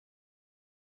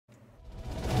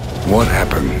What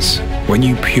happens when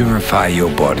you purify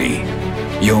your body,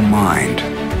 your mind,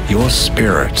 your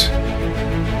spirit?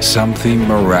 Something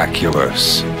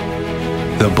miraculous.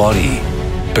 The body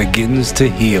begins to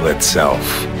heal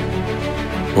itself.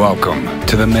 Welcome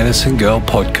to the Medicine Girl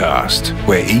podcast,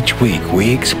 where each week we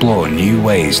explore new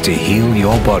ways to heal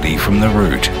your body from the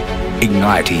root,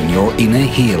 igniting your inner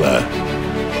healer.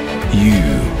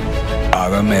 You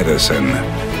are a medicine.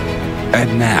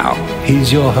 And now,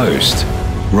 here's your host,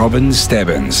 Robin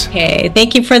Stebbins. Okay,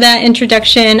 thank you for that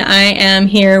introduction. I am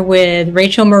here with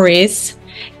Rachel Maurice,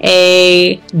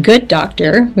 a good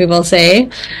doctor, we will say.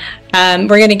 We're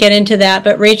going to get into that,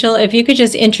 but Rachel, if you could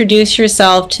just introduce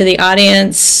yourself to the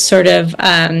audience, sort of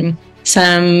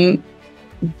some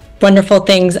wonderful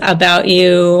things about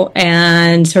you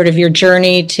and sort of your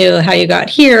journey to how you got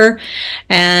here,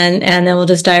 and then we'll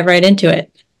just dive right into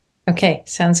it. Okay,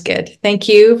 sounds good. Thank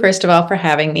you, first of all, for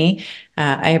having me.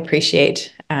 I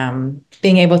appreciate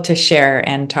being able to share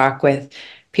and talk with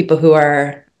people who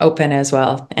are open as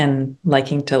well and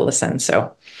liking to listen.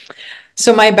 So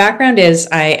my background is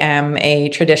I am a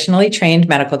traditionally trained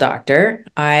medical doctor.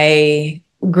 I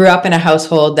grew up in a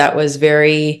household that was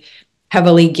very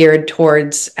heavily geared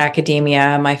towards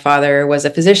academia. My father was a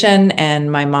physician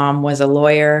and my mom was a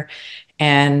lawyer.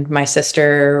 And my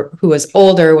sister, who was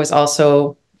older, was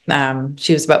also,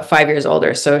 she was about 5 years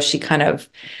older. So she kind of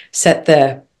set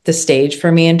the stage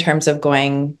for me in terms of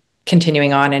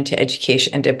continuing on into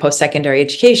education, into post-secondary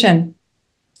education.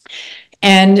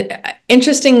 And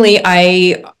interestingly,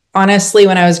 honestly,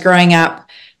 when I was growing up,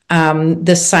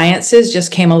 the sciences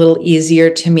just came a little easier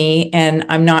to me. And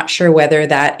I'm not sure whether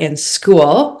that in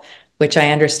school, which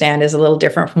I understand is a little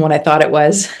different from what I thought it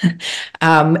was,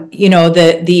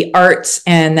 the arts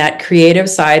and that creative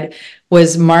side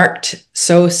was marked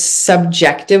so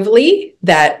subjectively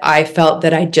that I felt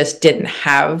that I just didn't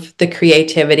have the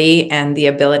creativity and the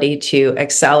ability to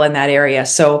excel in that area.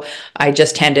 So I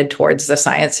just tended towards the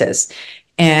sciences.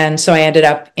 And so I ended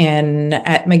up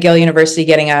at McGill University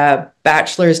getting a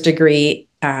bachelor's degree,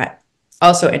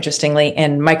 also interestingly,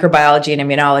 in microbiology and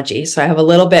immunology. So I have a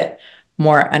little bit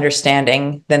more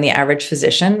understanding than the average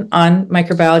physician on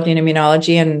microbiology and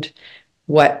immunology and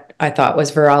what I thought was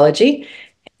virology.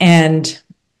 And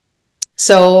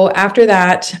so after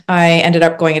that, I ended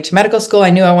up going into medical school.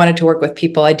 I knew I wanted to work with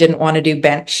people. I didn't want to do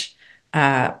bench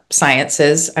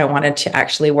sciences. I wanted to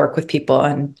actually work with people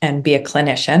and be a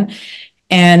clinician.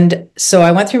 And so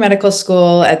I went through medical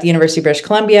school at the University of British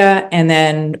Columbia, and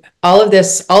then all of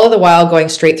the while going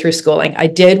straight through schooling. I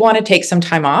did want to take some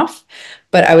time off,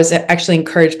 but I was actually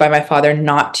encouraged by my father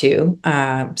not to,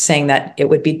 saying that it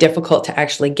would be difficult to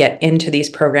actually get into these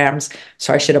programs,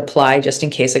 so I should apply just in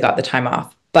case I got the time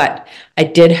off. But I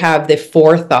did have the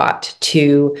forethought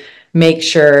to make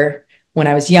sure when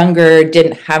I was younger,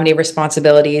 didn't have any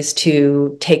responsibilities,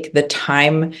 to take the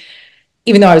time,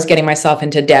 even though I was getting myself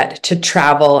into debt, to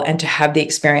travel and to have the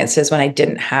experiences when I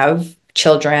didn't have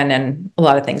children and a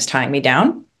lot of things tying me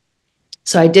down.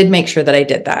 So I did make sure that I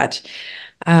did that.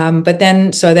 But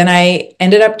then I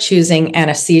ended up choosing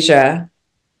anesthesia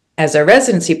as a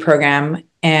residency program.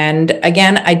 And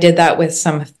again, I did that with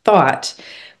some thought,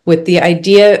 with the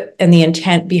idea and the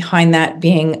intent behind that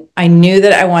being, I knew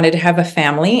that I wanted to have a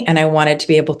family and I wanted to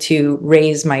be able to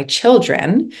raise my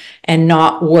children and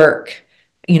not work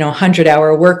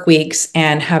 100-hour work weeks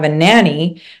and have a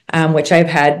nanny, which I've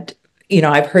had,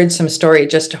 I've heard some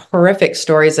just horrific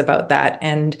stories about that.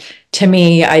 And to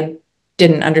me, I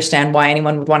didn't understand why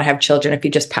anyone would want to have children if you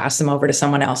just pass them over to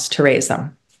someone else to raise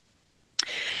them.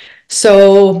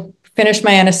 So finished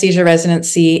my anesthesia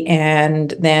residency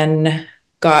and then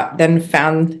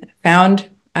found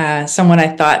someone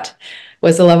I thought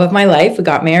was the love of my life. We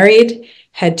got married,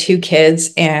 had 2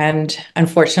 kids, and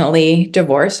unfortunately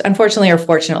divorced. Unfortunately or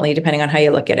fortunately, depending on how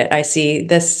you look at it. I see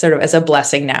this sort of as a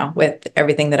blessing now with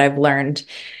everything that I've learned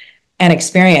and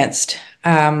experienced.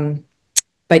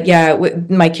 But yeah,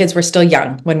 my kids were still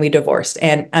young when we divorced.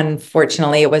 And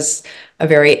unfortunately, it was a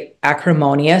very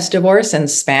acrimonious divorce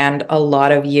and spanned a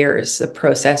lot of years. The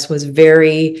process was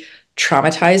very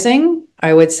traumatizing,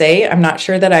 I would say. I'm not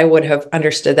sure that I would have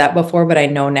understood that before, but I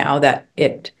know now that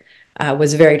it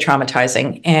was very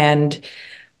traumatizing. And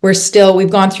we've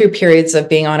gone through periods of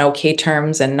being on okay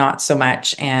terms and not so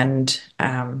much. And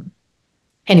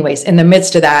anyways, in the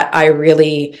midst of that, I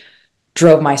really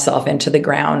drove myself into the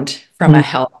ground from a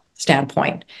health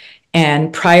standpoint.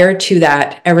 And prior to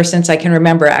that, ever since I can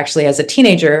remember, actually as a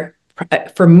teenager,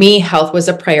 for me, health was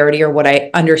a priority, or what I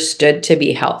understood to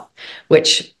be health,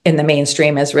 which in the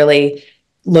mainstream is really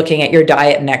looking at your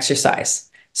diet and exercise.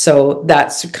 So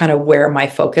that's kind of where my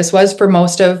focus was for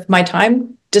most of my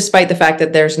time despite the fact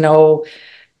that there's no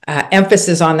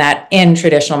emphasis on that in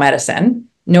traditional medicine,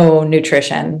 no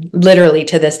nutrition, literally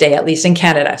to this day, at least in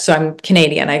Canada. So I'm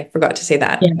Canadian. I forgot to say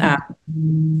that. Yeah.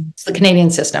 It's the Canadian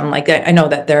system. Like I know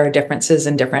that there are differences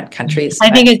in different countries.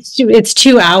 I think it's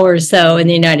 2 hours though in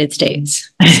the United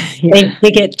States.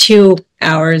 They get 2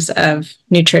 hours of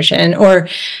nutrition or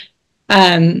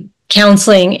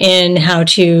counseling in how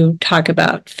to talk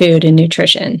about food and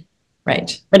nutrition.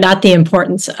 Right. But not the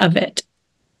importance of it.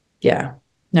 Yeah.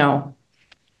 No.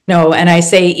 And I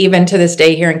say even to this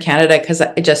day here in Canada, because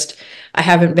I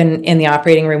haven't been in the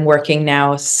operating room working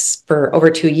now for over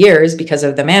 2 years because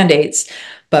of the mandates.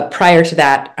 But prior to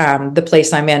that, the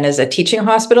place I'm in is a teaching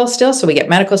hospital still. So we get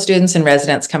medical students and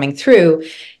residents coming through.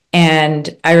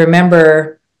 And I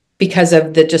remember, because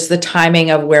of the timing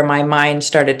of where my mind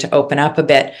started to open up a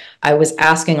bit, I was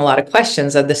asking a lot of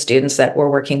questions of the students that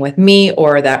were working with me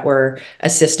or that were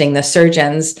assisting the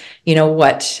surgeons,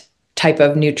 what type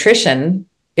of nutrition,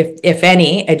 if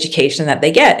any, education that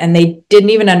they get. And they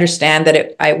didn't even understand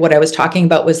that what I was talking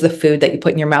about was the food that you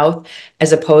put in your mouth,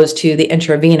 as opposed to the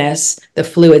intravenous, the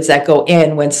fluids that go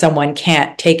in when someone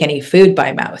can't take any food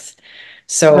by mouth.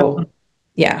 So,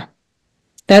 yeah.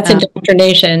 That's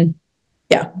indoctrination.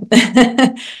 Yeah.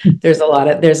 There's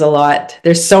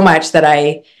so much that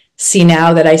I see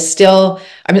now that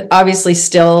I'm obviously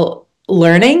still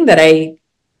learning that I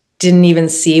didn't even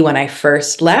see when I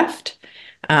first left.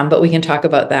 But we can talk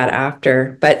about that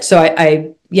after. But so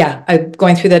I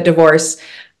going through that divorce,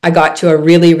 I got to a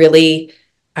really, really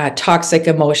toxic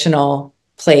emotional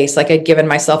place. Like I'd given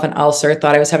myself an ulcer,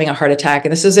 thought I was having a heart attack.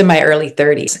 And this was in my early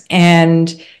 30s.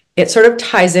 And it sort of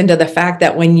ties into the fact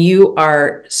that when you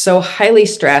are so highly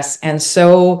stressed and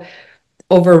so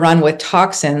overrun with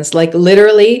toxins, like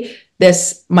literally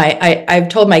I've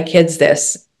told my kids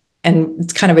this, and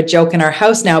it's kind of a joke in our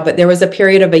house now, but there was a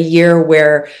period of a year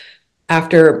where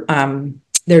after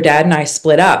their dad and I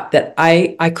split up, that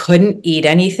I couldn't eat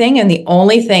anything. And the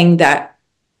only thing that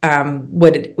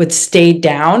would stay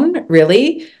down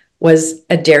really was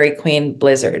a Dairy Queen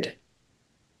Blizzard.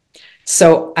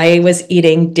 So I was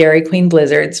eating Dairy Queen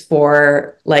Blizzards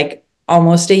for like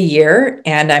almost a year.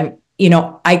 And I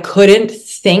couldn't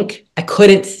think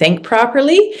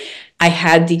properly. I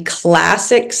had the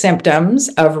classic symptoms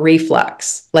of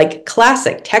reflux, like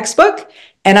classic textbook,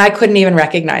 and I couldn't even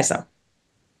recognize them.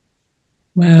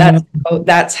 Wow.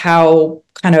 That's how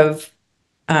kind of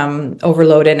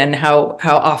overloaded and how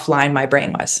offline my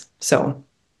brain was. So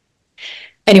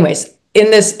anyways, in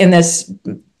this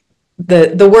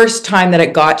the worst time that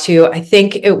it got to, I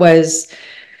think it was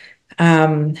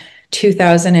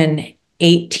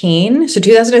 2018. So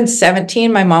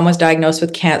 2017, my mom was diagnosed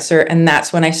with cancer, and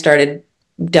that's when I started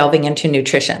delving into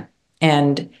nutrition.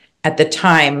 And at the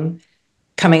time,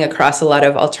 coming across a lot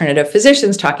of alternative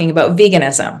physicians talking about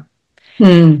veganism.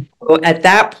 So at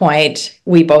that point,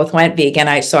 we both went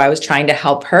vegan. So I was trying to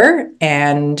help her,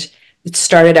 and it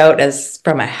started out as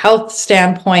from a health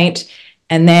standpoint.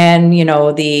 And then,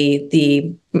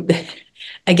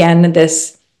 again,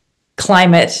 this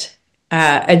climate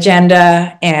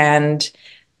agenda and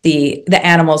the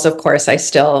animals, of course, I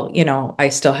still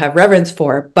have reverence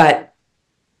for, but,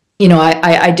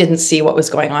 I didn't see what was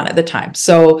going on at the time.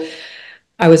 So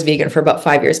I was vegan for about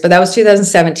 5 years, but that was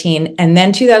 2017. And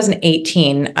then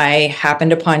 2018, I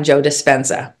happened upon Joe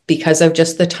Dispenza because of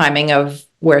just the timing of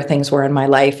where things were in my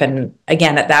life. And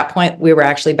again, at that point, we were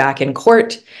actually back in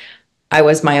court. I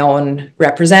was my own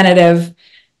representative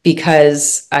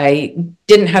because I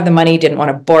didn't have the money, didn't want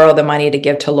to borrow the money to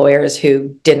give to lawyers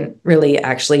who didn't really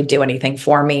actually do anything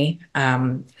for me.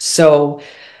 So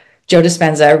Joe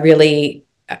Dispenza really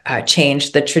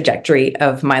changed the trajectory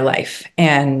of my life.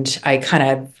 And I kind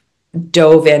of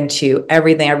dove into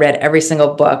everything. I read every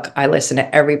single book. I listened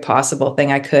to every possible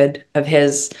thing I could of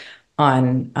his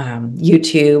on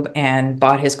YouTube and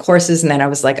bought his courses. And then I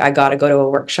was like, I got to go to a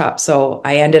workshop. So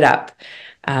I ended up,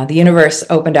 the universe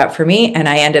opened up for me, and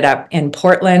I ended up in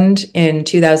Portland in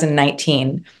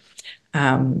 2019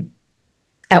 at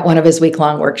one of his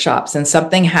week-long workshops. And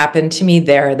something happened to me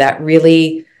there that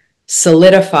really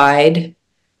solidified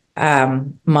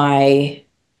the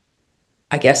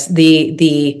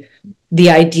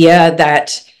idea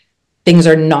that things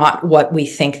are not what we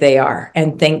think they are,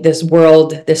 and think this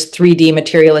world, this 3D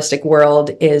materialistic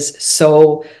world, is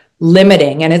so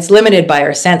limiting, and it's limited by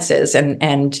our senses,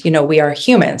 and we are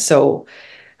human, so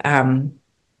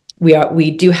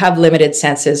we do have limited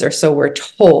senses, or so we're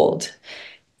told.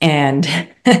 And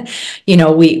I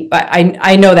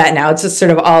know that now. It's just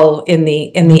sort of all in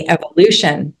the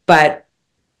evolution, but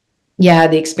yeah,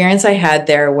 the experience I had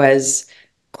there was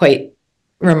quite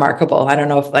remarkable. I don't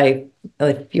know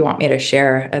if you want me to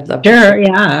share, I'd love to Sure. share.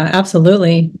 Yeah,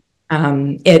 absolutely.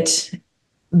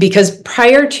 Because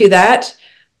prior to that,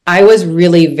 I was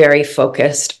really very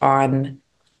focused on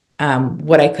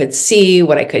what I could see,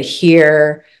 what I could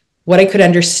hear, what I could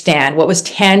understand, what was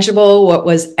tangible, what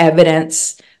was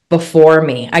evidence before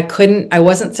me. I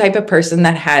wasn't the type of person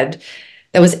that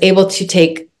was able to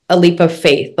take a leap of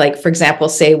faith, like, for example,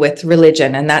 say with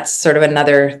religion. And that's sort of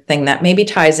another thing that maybe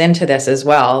ties into this as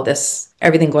well,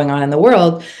 everything going on in the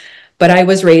world. But I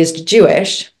was raised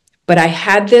Jewish, but I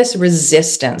had this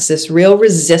real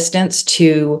resistance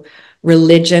to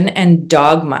religion and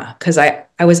dogma, because I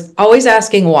was always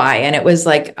asking why. And it was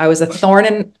like I was a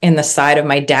thorn in the side of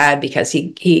my dad, because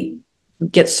he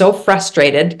gets so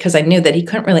frustrated because I knew that he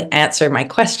couldn't really answer my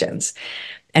questions.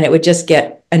 And it would just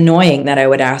get annoying that I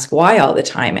would ask why all the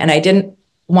time. And I didn't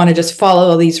want to just follow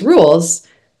all these rules,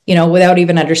 without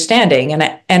even understanding.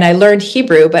 And I learned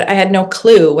Hebrew, but I had no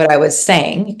clue what I was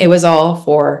saying. It was all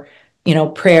for,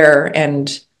 prayer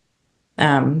and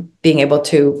being able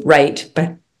to write.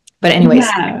 But anyways.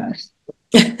 Yeah.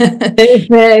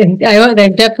 I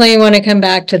definitely want to come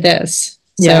back to this.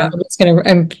 So Yeah.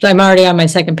 I'm already on my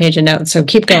second page of notes, so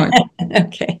keep going.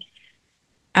 Okay.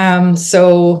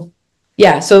 So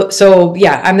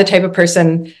I'm the type of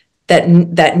person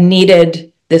that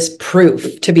needed this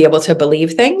proof to be able to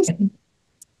believe things.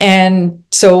 And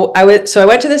so I went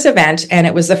to this event, and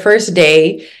it was the first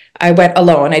day. I went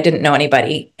alone. I didn't know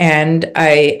anybody. And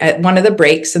at one of the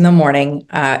breaks in the morning,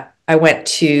 I went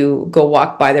to go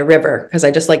walk by the river, because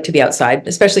I just like to be outside,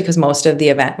 especially because most of the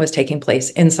event was taking place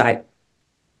inside.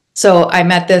 So I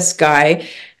met this guy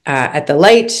at the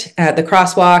light, at the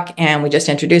crosswalk, and we just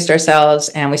introduced ourselves,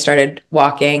 and we started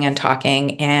walking and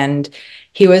talking. And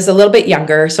he was a little bit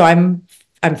younger. So I'm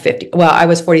 50. Well, I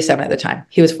was 47 at the time.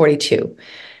 He was 42.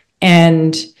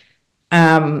 And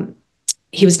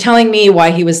he was telling me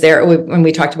why he was there when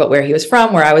we talked about where he was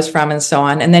from, where I was from, and so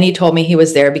on. And then he told me he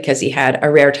was there because he had a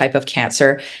rare type of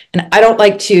cancer. And I don't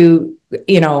like to,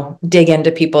 dig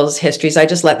into people's histories. I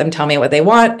just let them tell me what they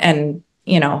want. And,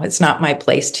 it's not my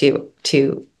place to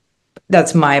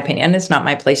that's my opinion. It's not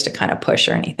my place to kind of push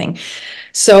or anything.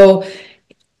 So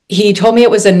he told me it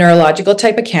was a neurological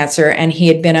type of cancer, and he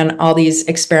had been on all these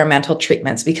experimental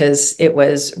treatments because it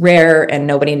was rare and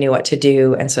nobody knew what to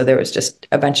do. And so there was just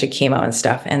a bunch of chemo and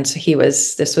stuff. And so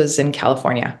this was in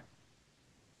California.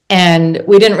 And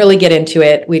we didn't really get into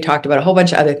it. We talked about a whole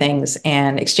bunch of other things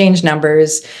and exchanged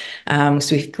numbers. So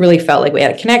we really felt like we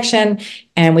had a connection.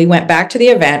 And we went back to the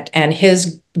event, and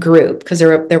his group, because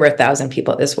there were 1,000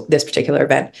 people at this particular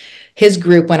event, his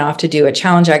group went off to do a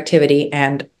challenge activity,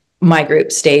 and my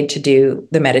group stayed to do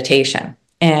the meditation.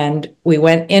 And we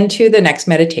went into the next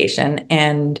meditation,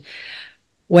 and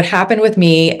what happened with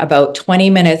me about 20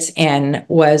 minutes in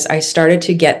was I started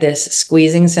to get this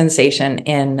squeezing sensation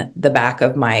in the back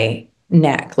of my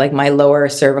neck, like my lower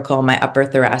cervical, my upper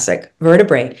thoracic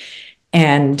vertebrae.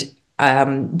 And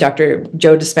Dr.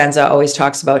 Joe Dispenza always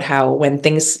talks about how when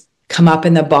things come up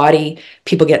in the body,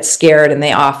 people get scared, and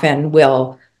they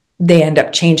end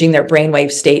up changing their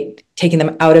brainwave state, taking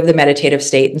them out of the meditative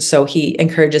state. And so he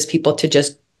encourages people to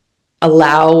just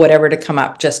allow whatever to come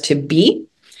up, just to be.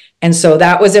 And so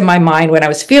that was in my mind when I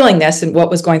was feeling this, and what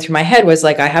was going through my head was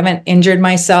like, I haven't injured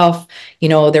myself.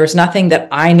 There was nothing that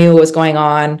I knew was going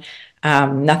on,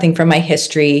 nothing from my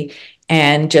history.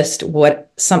 And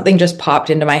something just popped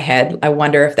into my head. I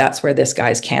wonder if that's where this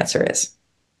guy's cancer is.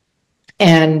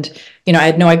 And, I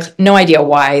had no idea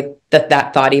why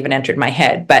that thought even entered my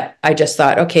head, but I just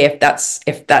thought, okay, if that's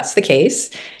the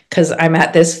case, because I'm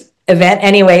at this event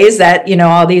anyways, that,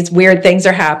 all these weird things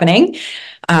are happening,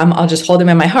 I'll just hold him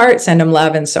in my heart, send him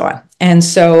love, and so on. And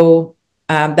so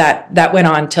that went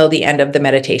on till the end of the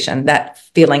meditation. That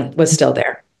feeling was still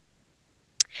there.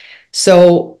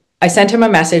 So I sent him a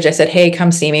message. I said, hey,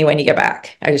 come see me when you get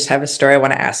back. I just have a story I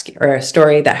want to ask you, or a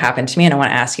story that happened to me, and I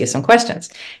want to ask you some questions.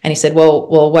 And he said, well,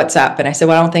 what's up? And I said,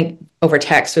 well, I don't think over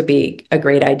text would be a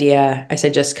great idea. I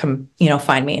said, just come,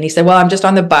 find me. And he said, well, I'm just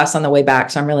on the bus on the way back,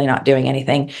 so I'm really not doing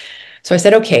anything. So I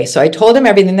said, okay. So I told him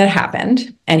everything that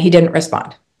happened, and he didn't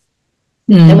respond.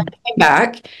 And when he came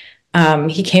back,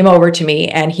 he came over to me,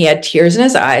 and he had tears in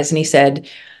his eyes, and he said,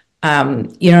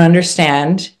 you don't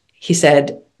understand. He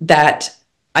said that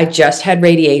I just had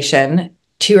radiation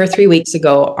 2 or 3 weeks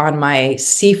ago on my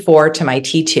C4 to my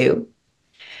T2.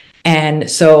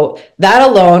 And so that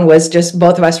alone was just,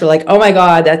 both of us were like, oh my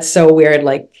God, that's so weird.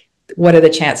 Like, what are the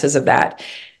chances of that?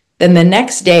 Then the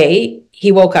next day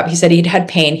he woke up, he said he'd had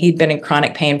pain. He'd been in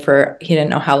chronic pain for, he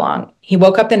didn't know how long. He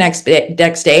woke up the next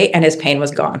day and his pain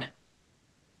was gone.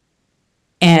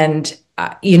 And,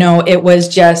 it was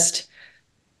just,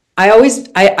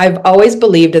 I've always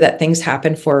believed that things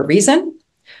happen for a reason.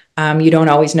 You don't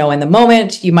always know in the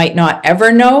moment. You might not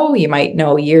ever know. You might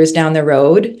know years down the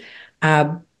road.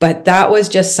 But that was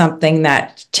just something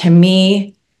that, to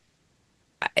me,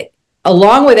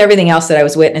 along with everything else that I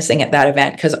was witnessing at that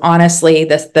event, because honestly,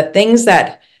 the things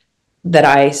that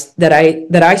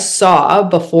I saw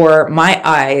before my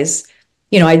eyes,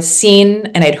 I'd seen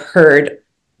and I'd heard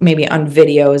maybe on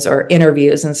videos or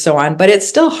interviews and so on, but it's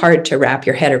still hard to wrap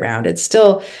your head around. It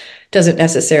still doesn't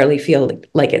necessarily feel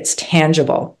like it's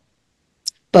tangible.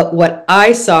 But what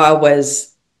I saw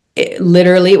was it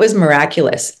was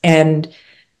miraculous. And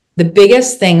the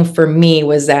biggest thing for me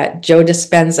was that Joe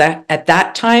Dispenza at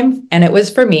that time, and it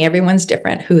was for me, everyone's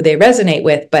different who they resonate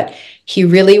with, but he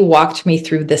really walked me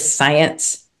through the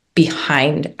science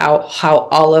behind how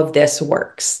all of this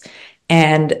works.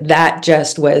 And that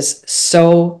just was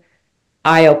so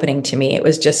eye-opening to me. It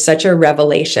was just such a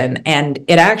revelation, and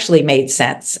it actually made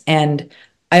sense. And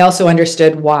I also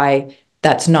understood why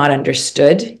that's not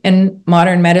understood in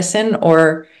modern medicine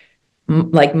or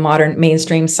like modern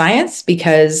mainstream science,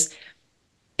 because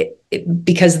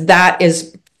that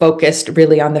is focused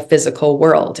really on the physical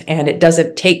world, and it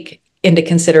doesn't take into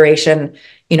consideration,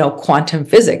 quantum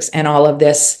physics and all of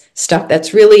this stuff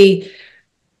that's really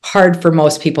hard for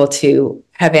most people to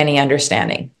have any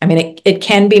understanding. I mean, it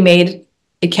can be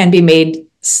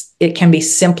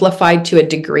simplified to a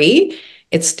degree.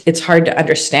 It's hard to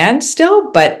understand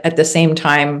still, but at the same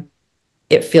time,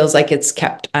 it feels like it's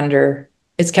kept under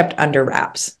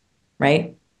wraps,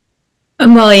 right?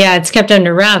 Well, yeah, it's kept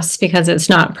under wraps because it's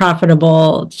not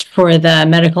profitable for the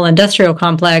medical industrial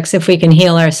complex if we can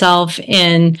heal ourselves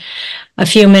in a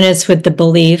few minutes with the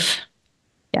belief.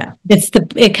 Yeah.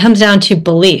 It comes down to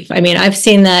belief. I mean, I've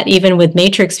seen that even with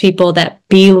matrix people that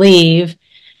believe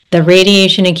the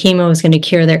radiation and chemo is going to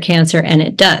cure their cancer, and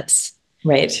it does.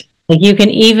 Right. Like you can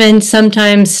even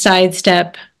sometimes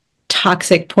sidestep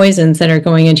toxic poisons that are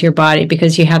going into your body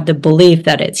because you have the belief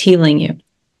that it's healing you.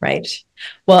 Right.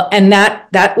 Well, and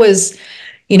that was,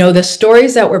 the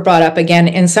stories that were brought up again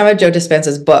in some of Joe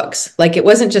Dispenza's books. Like it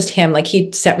wasn't just him, like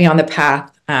he set me on the path.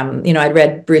 I'd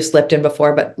read Bruce Lipton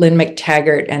before, but Lynn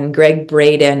McTaggart and Greg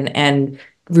Braden and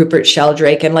Rupert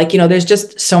Sheldrake. And there's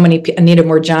just so many, Anita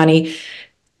Moorjani,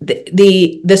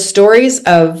 the stories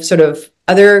of sort of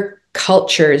other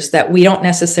cultures that we don't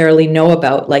necessarily know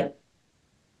about, like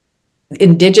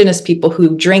indigenous people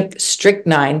who drink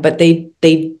strychnine, but they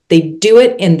do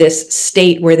it in this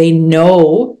state where they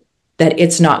know that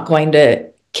it's not going to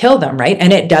kill them, right?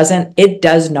 And it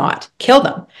does not kill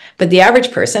them. But the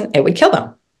average person, it would kill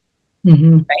them.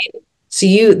 Mm-hmm. Right. So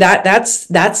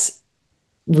that's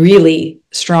really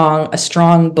a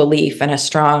strong belief and a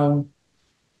strong,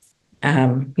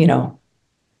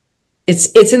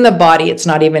 it's in the body. It's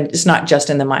not just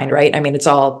in the mind, right? I mean, it's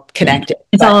all connected.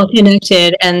 All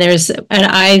connected. And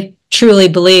I truly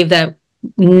believe that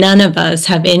none of us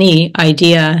have any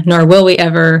idea, nor will we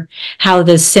ever, how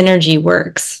this synergy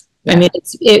works. Yeah. I mean,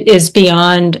 it is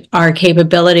beyond our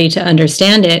capability to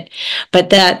understand it, but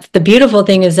that the beautiful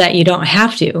thing is that you don't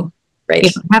have to. Right.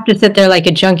 You don't have to sit there like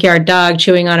a junkyard dog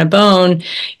chewing on a bone,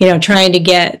 trying to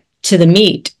get to the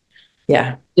meat.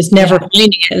 Yeah. Just never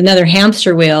finding it, another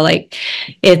hamster wheel. Like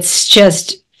it's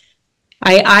just,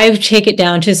 I've taken it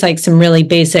down to like some really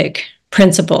basic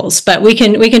principles, but we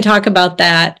can talk about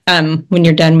that when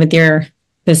you're done with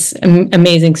this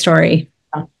amazing story.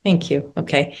 Oh, thank you.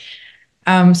 Okay.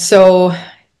 So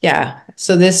that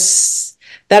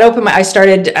opened I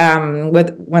started,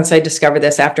 once I discovered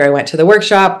this after I went to the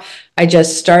workshop, I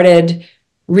just started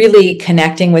really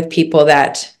connecting with people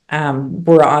that,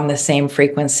 were on the same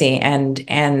frequency.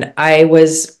 And I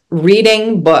was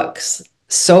reading books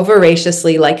so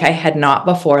voraciously like I had not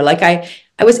before. Like I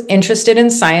was interested in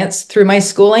science through my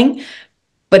schooling,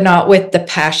 but not with the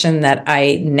passion that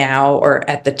I now, or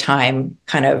at the time,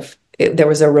 there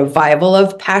was a revival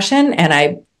of passion. And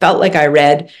I felt like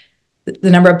the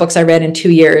number of books I read in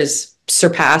 2 years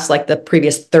surpassed like the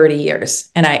previous 30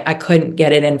 years. And I couldn't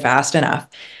get it in fast enough.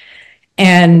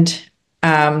 And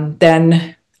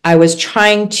then I was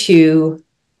trying to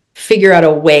figure out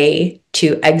a way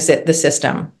to exit the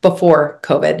system before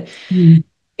COVID,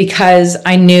 because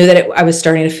I knew that I was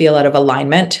starting to feel out of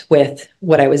alignment with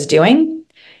what I was doing,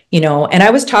 and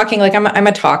I was talking, like I'm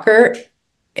a talker,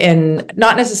 and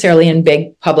not necessarily in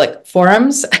big public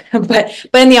forums, but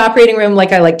in the operating room,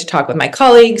 like I like to talk with my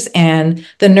colleagues, and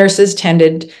the nurses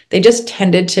tended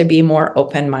to be more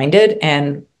open-minded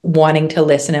and wanting to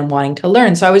listen and wanting to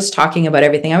learn. So I was talking about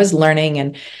everything I was learning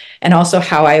and also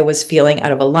how I was feeling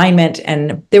out of alignment.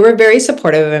 And they were very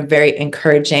supportive and very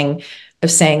encouraging of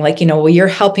saying, like, well, you're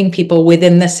helping people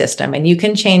within the system and you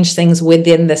can change things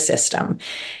within the system.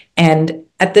 And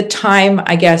at the time,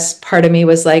 I guess part of me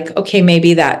was like, okay,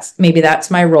 maybe that's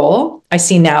my role. I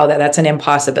see now that that's an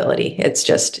impossibility.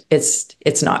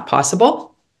 It's not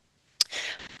possible.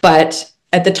 But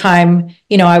at the time,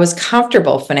 I was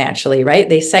comfortable financially, right?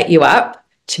 They set you up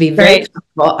to be very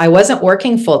comfortable. I wasn't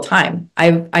working full time.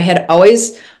 I had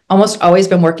almost always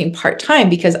been working part-time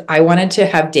because I wanted to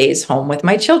have days home with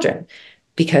my children,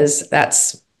 because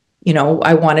that's,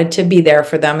 I wanted to be there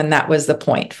for them. And that was the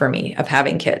point for me of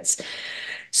having kids.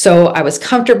 So I was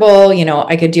comfortable,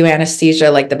 I could do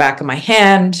anesthesia like the back of my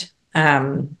hand.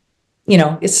 There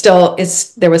was still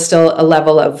a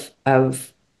level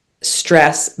of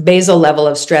stress, basal level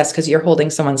of stress, because you're holding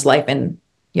someone's life in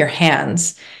your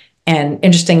hands. And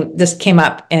interesting, this came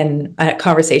up in a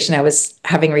conversation I was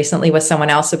having recently with someone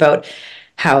else about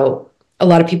how a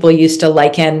lot of people used to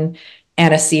liken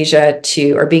anesthesia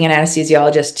to, or being an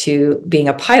anesthesiologist to being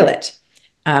a pilot.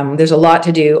 There's a lot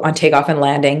to do on takeoff and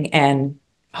landing, and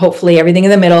hopefully everything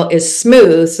in the middle is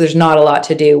smooth. So there's not a lot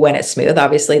to do when it's smooth.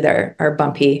 Obviously there are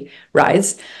bumpy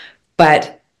rides,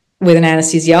 but with an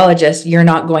anesthesiologist, you're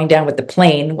not going down with the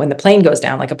plane when the plane goes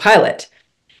down like a pilot.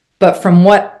 But from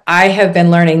what I have been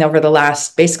learning over the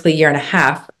last basically year and a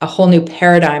half, a whole new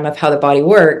paradigm of how the body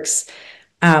works,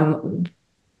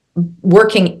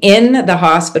 working in the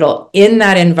hospital, in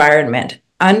that environment,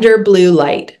 under blue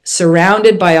light,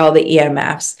 surrounded by all the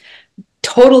EMFs,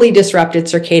 totally disrupted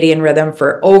circadian rhythm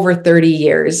for over 30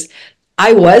 years.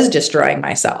 I was destroying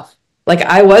myself. Like,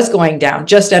 I was going down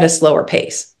just at a slower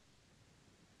pace.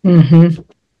 Mm-hmm.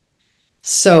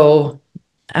 So,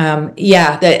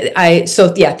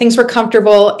 things were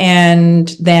comfortable.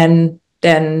 And then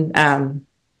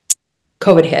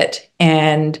COVID hit.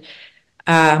 And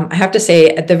I have to say,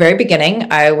 at the very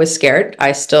beginning, I was scared.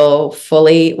 I still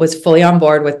was fully on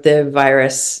board with the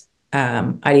virus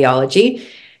ideology.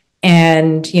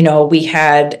 And, we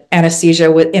had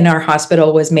anesthesia in our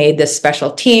hospital was made this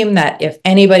special team that if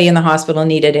anybody in the hospital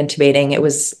needed intubating, it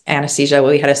was anesthesia.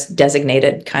 We had a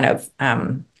designated kind of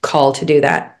call to do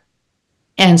that.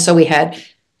 And so we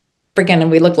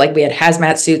looked like we had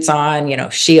hazmat suits on,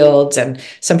 shields, and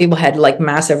some people had like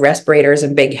massive respirators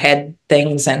and big head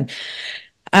things. And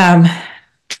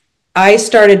I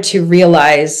started to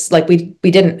realize, like, we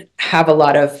didn't have a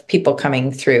lot of people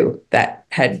coming through that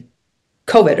had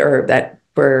COVID or that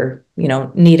were,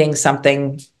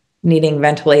 needing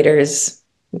ventilators.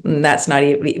 And that's not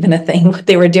even a thing what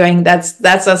they were doing. That's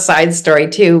a side story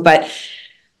too. But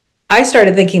I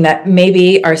started thinking that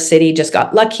maybe our city just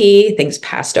got lucky, things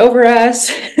passed over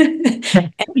us.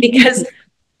 Because,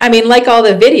 like all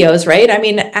the videos, right?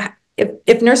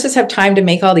 If nurses have time to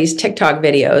make all these TikTok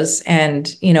videos and,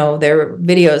 there are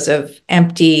videos of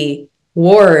empty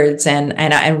wards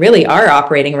and really our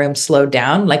operating room slowed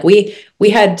down. Like we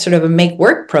had sort of a make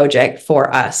work project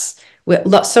for us.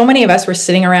 So many of us were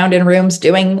sitting around in rooms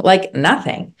doing like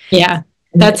nothing. Yeah.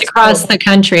 That's across the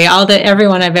country.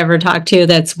 Everyone I've ever talked to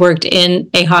that's worked in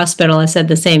a hospital has said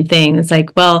the same thing. It's like,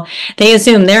 well, they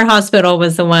assume their hospital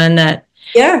was the one that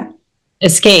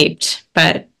escaped,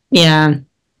 but yeah.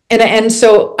 And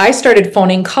so I started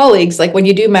phoning colleagues. Like, when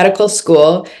you do medical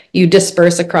school, you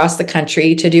disperse across the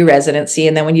country to do residency.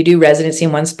 And then when you do residency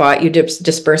in one spot, you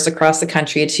disperse across the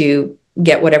country to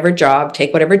get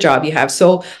take whatever job you have.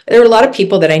 So there were a lot of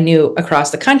people that I knew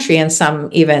across the country, and some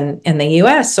even in the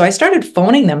US. So I started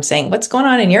phoning them saying, what's going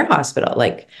on in your hospital?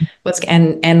 Like,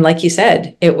 and like you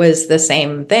said, it was the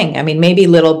same thing. Maybe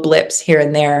little blips here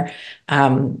and there,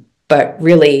 but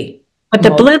really. But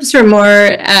the blips were more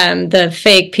the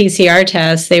fake PCR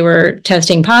tests. They were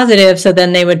testing positive, so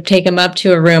then they would take them up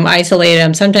to a room, isolate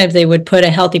them. Sometimes they would put a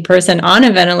healthy person on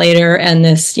a ventilator and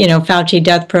this, Fauci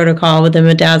death protocol with the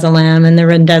midazolam and the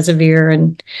remdesivir,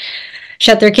 and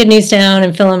shut their kidneys down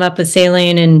and fill them up with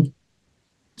saline and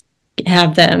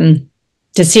have them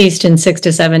deceased in 6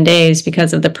 to 7 days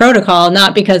because of the protocol,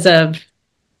 not because of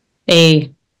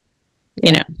a,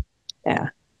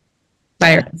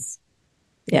 virus.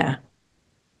 Yeah.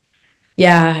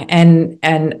 Yeah.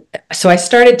 And so I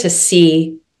started to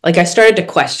see, like, I started to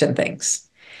question things.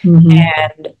 Mm-hmm.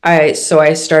 And I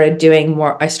started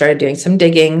doing some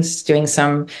diggings, doing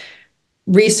some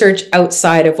research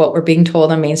outside of what we're being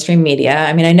told on mainstream media.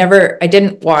 I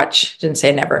didn't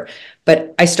say never,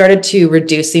 but I started to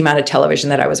reduce the amount of television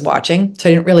that I was watching. So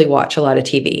I didn't really watch a lot of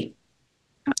TV.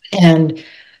 And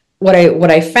what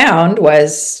I found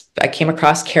was I came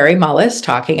across Carrie Mullis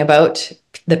talking about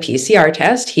the PCR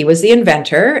test. He was the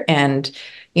inventor, and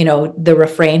the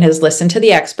refrain is listen to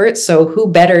the experts. So who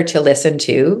better to listen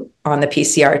to on the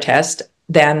PCR test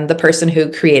than the person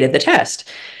who created the test?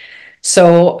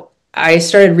 So I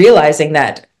started realizing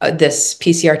that this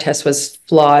PCR test was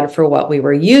flawed for what we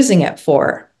were using it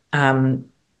for.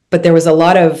 But there was a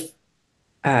lot of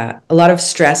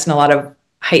stress and a lot of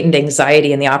heightened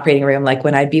anxiety in the operating room. Like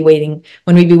when we'd be waiting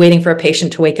for a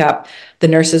patient to wake up, the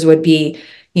nurses would be,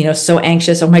 so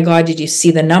anxious. Oh my God, did you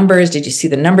see the numbers? Did you see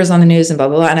the numbers on the news and blah,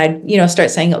 blah, blah. And I'd,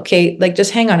 start saying, okay, like,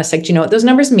 just hang on a sec. Do you know what those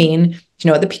numbers mean? Do you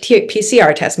know what the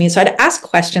PCR test means? So I'd ask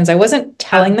questions. I wasn't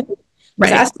telling them.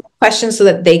 Right. I was asking questions so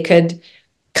that they could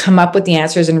come up with the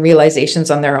answers and realizations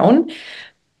on their own.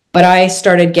 But I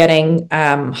started getting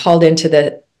hauled into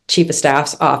the chief of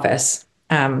staff's office,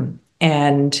 and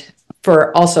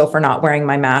for not wearing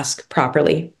my mask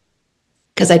properly,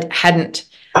 because I hadn't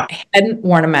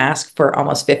worn a mask for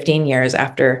almost 15 years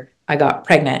after I got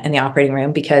pregnant in the operating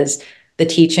room, because the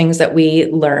teachings that we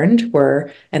learned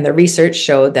and the research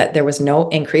showed that there was no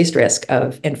increased risk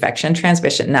of infection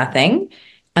transmission, nothing,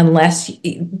 unless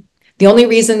the only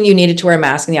reason you needed to wear a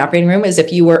mask in the operating room is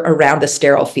if you were around the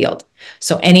sterile field.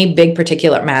 So any big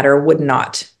particulate matter would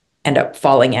not end up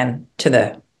falling into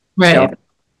the sterile.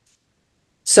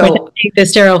 So the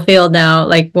sterile field now,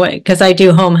 like what? Because I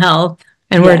do home health,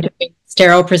 and we're doing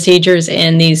sterile procedures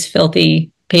in these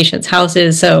filthy patients'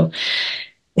 houses. So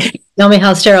tell me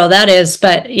how sterile that is.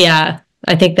 But yeah,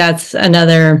 I think that's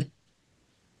another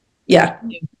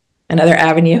avenue. Another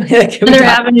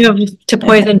avenue to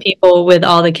poison people with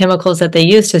all the chemicals that they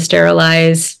use to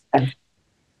sterilize,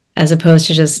 as opposed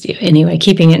to just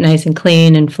keeping it nice and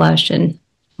clean and flush and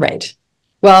right.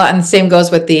 Well, and the same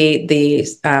goes with the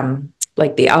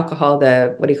like the alcohol,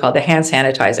 the hand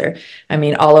sanitizer. I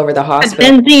mean, all over the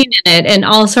hospital. Benzene in it and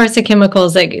all sorts of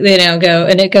chemicals that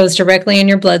it goes directly in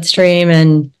your bloodstream.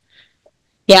 And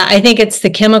yeah, I think it's the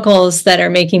chemicals that are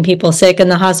making people sick in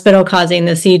the hospital, causing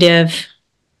the C. diff.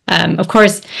 Of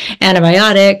course,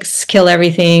 antibiotics kill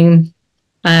everything.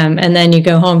 And then you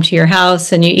go home to your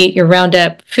house and you eat your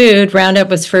Roundup food. Roundup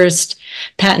was first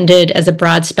patented as a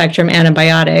broad spectrum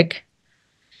antibiotic.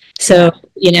 So,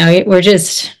 we're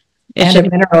just... And a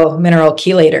mineral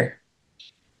chelator.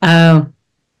 Oh,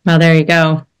 well, there you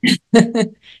go.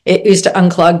 It used to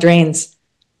unclog drains.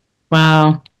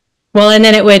 Wow. Well, and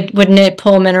then wouldn't it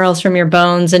pull minerals from your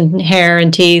bones and hair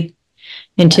and teeth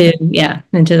into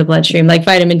the bloodstream? Like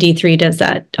vitamin D3 does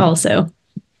that also.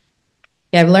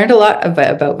 Yeah, I've learned a lot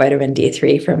about vitamin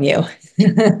D3 from you.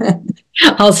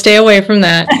 I'll stay away from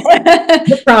that.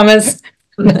 I promise.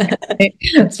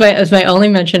 It's my only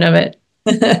mention of it.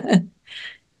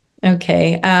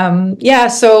 Okay.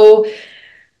 So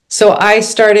I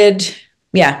started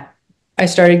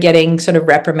getting sort of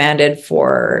reprimanded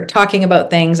for talking about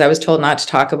things. I was told not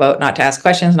to ask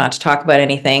questions, not to talk about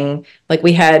anything. Like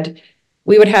we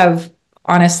would have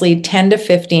honestly 10 to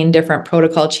 15 different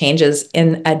protocol changes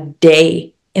in a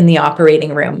day in the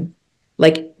operating room.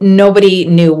 Like nobody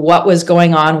knew what was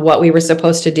going on, what we were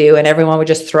supposed to do, and everyone would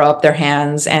just throw up their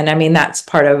hands. And I mean, that's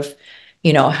part of,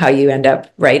 how you end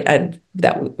up, right?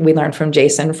 That we learned from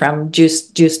Jason from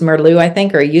Juiced Merlot, I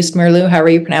think, or Used Merlot, however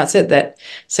you pronounce it, that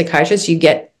psychiatrists, you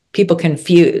get people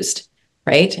confused,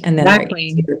 right? And then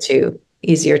exactly. They're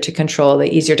easier to control,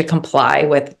 they're easier to comply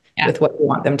with what you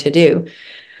want them to do.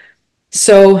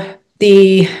 So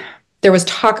there was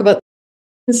talk about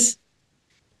this,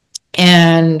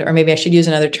 or maybe I should use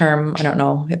another term. I don't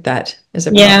know if that is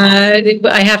a problem. Yeah,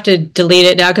 I have to delete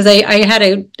it now because I had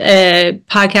a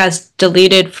podcast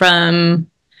deleted from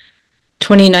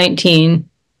 2019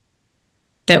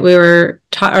 that we were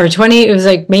it was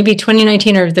like maybe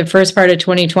 2019 or the first part of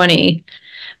 2020,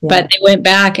 but they went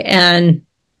back and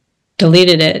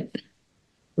deleted it.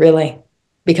 Really?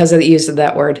 Because of the use of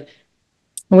that word.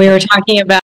 We were talking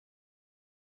about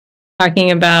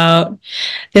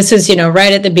this was,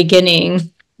 right at the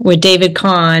beginning with David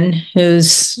Kahn,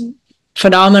 who's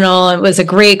phenomenal. It was a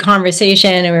great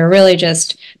conversation. And we were really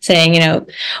just saying,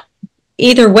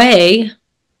 either way,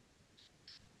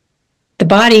 the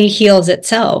body heals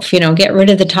itself, get rid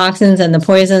of the toxins and the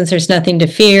poisons. There's nothing to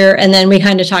fear. And then we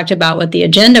kind of talked about what the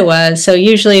agenda was. So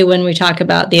usually when we talk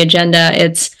about the agenda,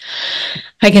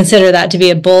 I consider that to be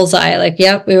a bullseye. Like,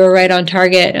 yep, we were right on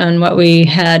target on what we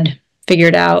had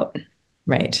figured out.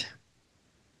 Right.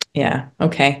 Yeah.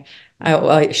 Okay.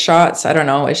 Shots. I don't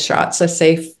know. Is shots a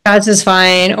safe? Shots is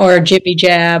fine. Or jippy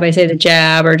jab. I say the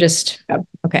jab or just.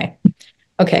 Okay.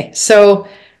 Okay. So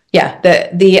yeah,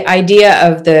 the idea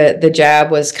of the jab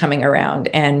was coming around,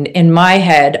 and in my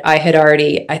head, I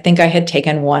think I had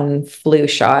taken one flu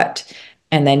shot,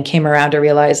 and then came around to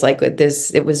realize like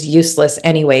this, it was useless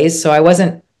anyways. So I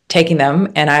wasn't taking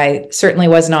them, and I certainly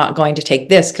was not going to take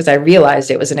this because I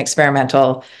realized it was an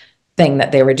experimental thing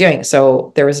that they were doing.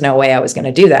 So there was no way I was going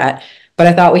to do that. But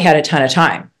I thought we had a ton of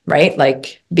time, right?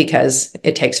 Like, because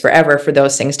it takes forever for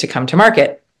those things to come to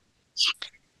market.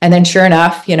 And then sure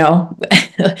enough, you know,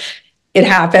 it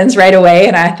happens right away.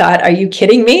 And I thought, are you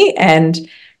kidding me? And,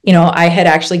 you know, I had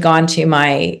actually gone to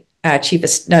my not chief of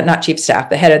staff,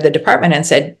 the head of the department, and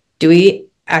said, do we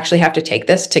actually have to take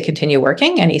this to continue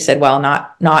working? And he said, well,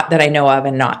 not that I know of,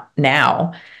 and not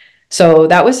now. So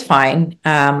that was fine.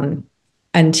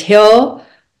 Until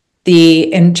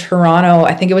in Toronto,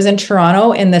 I think it was in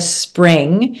Toronto in the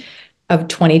spring of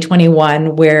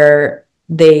 2021, where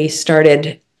they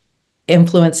started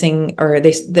influencing, or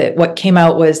what came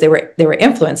out was they were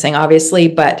influencing, obviously,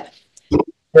 but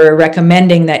were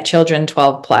recommending that children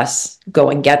 12 plus go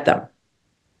and get them.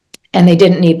 And they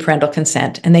didn't need parental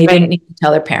consent, and they didn't need to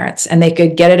tell their parents, and they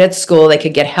could get it at school, they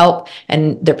could get help,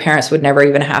 and their parents would never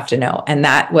even have to know. And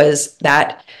that was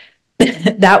that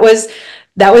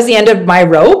was the end of my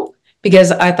rope,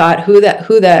 because I thought, who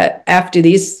the F do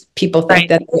these people think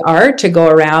that they are to go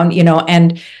around, you know?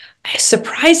 And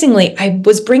surprisingly, I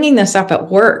was bringing this up at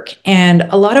work, and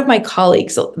a lot of my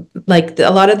colleagues, like a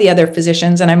lot of the other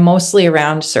physicians, and I'm mostly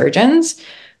around surgeons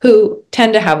who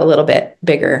tend to have a little bit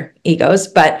bigger egos,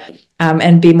 but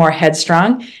and be more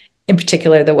headstrong, in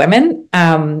particular the women.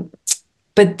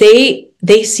 But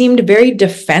they seemed very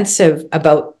defensive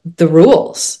about the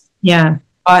rules. Yeah.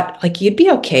 Thought, like, you'd be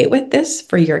okay with this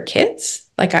for your kids?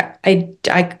 Like, I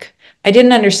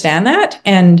didn't understand that.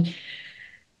 And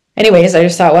anyways, I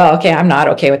just thought, well, okay, I'm not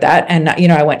okay with that. And, you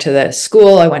know, I went to the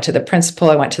school, I went to the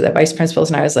principal, I went to the vice principals,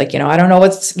 and I was like, you know, I don't know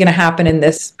what's going to happen in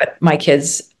this, but my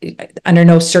kids, under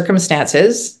no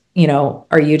circumstances, you know,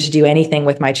 are you to do anything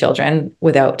with my children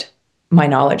without my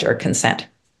knowledge or consent.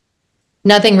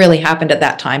 Nothing really happened at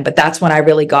that time, but that's when I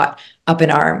really got up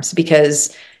in arms,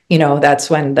 because, you know, that's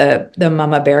when the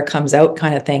mama bear comes out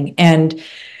kind of thing. And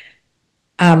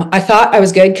I thought I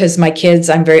was good because my kids,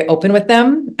 I'm very open with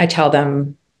them. I tell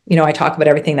them, you know, I talk about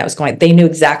everything that was going. They knew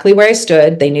exactly where I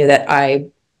stood. They knew that I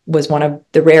was one of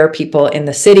the rare people in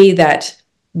the city that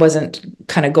wasn't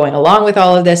kind of going along with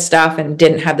all of this stuff and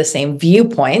didn't have the same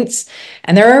viewpoints.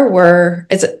 And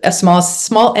it's a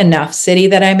small enough city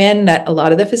that I'm in that a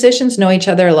lot of the physicians know each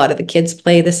other. A lot of the kids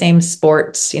play the same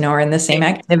sports, you know, are in the same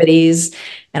activities.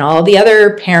 And all the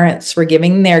other parents were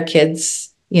giving their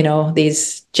kids, you know,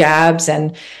 these jabs.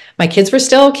 And my kids were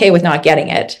still okay with not getting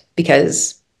it,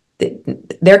 because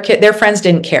their friends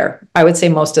didn't care. I would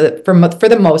say for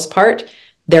the most part,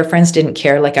 their friends didn't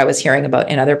care, like I was hearing about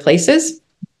in other places.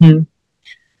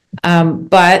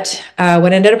 But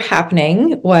what ended up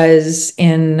happening was,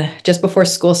 just before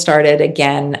school started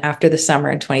again, after the summer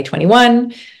in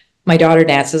 2021, my daughter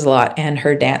dances a lot, and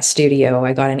her dance studio,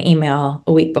 I got an email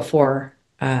a week before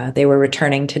they were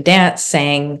returning to dance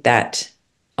saying that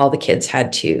all the kids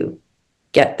had to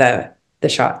get the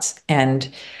shots.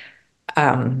 And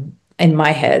in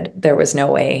my head, there was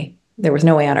no way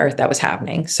on earth that was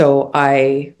happening. So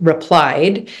I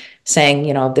replied saying,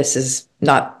 you know, this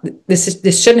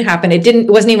shouldn't happen. It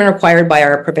wasn't even required by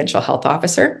our provincial health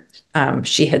officer.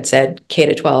 She had said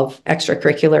K-12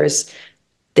 extracurriculars,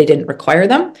 they didn't require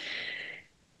them.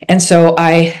 And so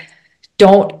I'm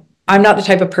not the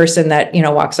type of person that, you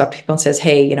know, walks up to people and says,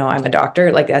 hey, you know, I'm a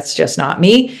doctor. Like, that's just not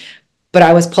me. But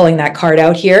I was pulling that card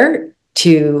out here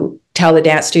to tell the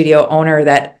dance studio owner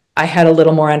that I had a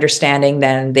little more understanding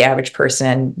than the average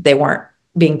person. They weren't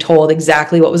being told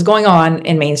exactly what was going on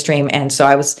in mainstream. And so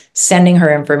I was sending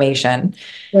her information.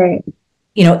 Right.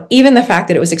 You know, even the fact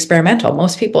that it was experimental,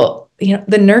 most people, you know,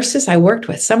 the nurses I worked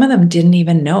with, some of them didn't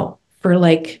even know for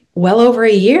like well over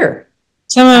a year.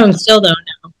 Some of them still don't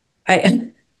know.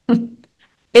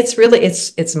 It's really,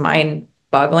 it's mind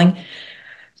boggling.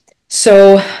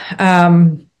 So,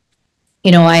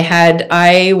 you know,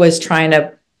 I was trying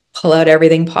to pull out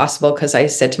everything possible, because I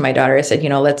said to my daughter, I said, you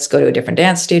know, let's go to a different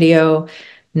dance studio.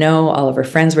 No, all of her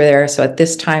friends were there. So at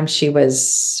this time she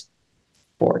was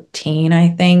 14, I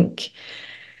think.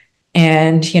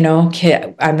 And, you know,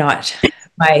 their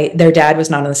dad was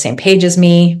not on the same page as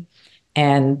me.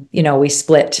 And, you know, we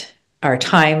split our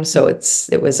time. So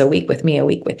it was a week with me, a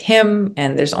week with him.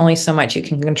 And there's only so much you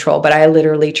can control. But I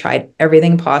literally tried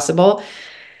everything possible.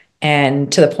 And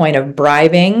to the point of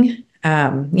bribing,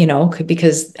 you know,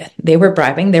 because they were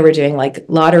bribing, they were doing like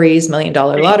lotteries, $1 million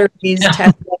lotteries,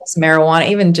 Teslas, marijuana,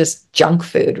 even just junk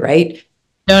food, right?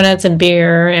 Donuts and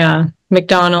beer, yeah,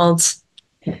 McDonald's.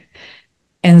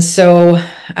 And so,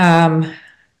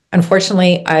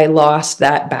 unfortunately, I lost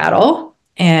that battle.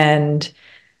 And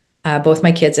Both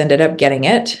my kids ended up getting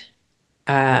it.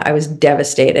 I was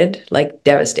devastated, like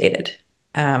devastated,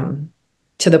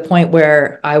 to the point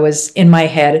where I was in my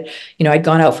head. I'd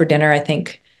gone out for dinner, I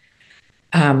think,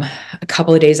 a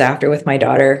couple of days after with my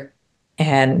daughter.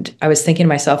 And I was thinking to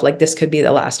myself, like, this could be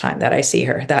the last time that I see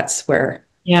her. That's where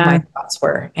my thoughts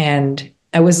were. And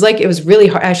I was like, it was really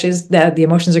hard. Actually, the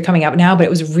emotions are coming out now, but it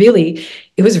was really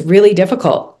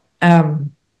difficult.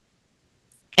 And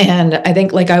I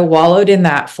think like I wallowed in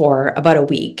that for about a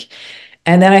week.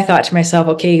 And then I thought to myself,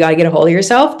 okay, you got to get a hold of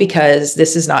yourself, because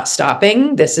this is not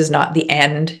stopping. This is not the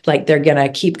end. Like, they're going to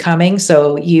keep coming.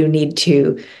 So you need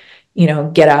to,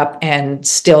 get up and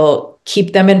still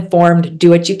keep them informed, do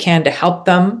what you can to help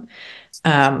them.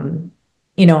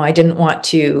 I didn't want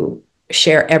to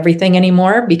share everything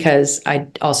anymore, because I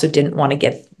also didn't want to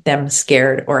get them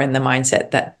scared or in the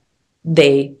mindset that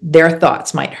their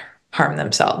thoughts might harm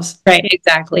themselves. Right.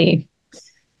 Exactly.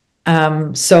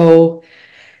 So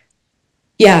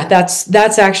yeah,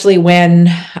 that's actually when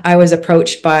I was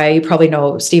approached by, you probably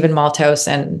know Stephen Malthouse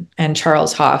and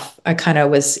Charles Hoff. I kind of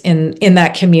was in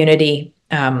that community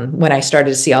when I started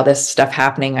to see all this stuff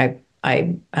happening.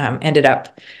 I ended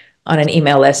up on an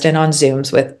email list and on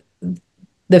Zooms with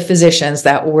the physicians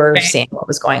that were seeing what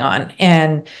was going on.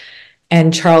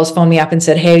 And Charles phoned me up and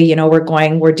said, hey,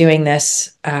 we're doing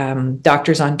this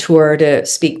doctors on tour to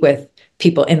speak with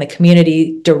people in the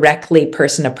community directly,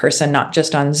 person to person, not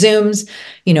just on Zooms.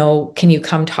 Can you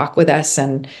come talk with us?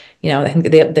 And, I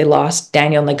think they lost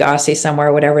Daniel Nagase somewhere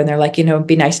or whatever. And they're like, it'd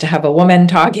be nice to have a woman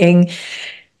talking.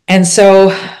 And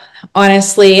so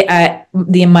honestly,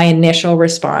 my initial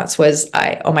response was,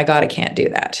 oh my God, I can't do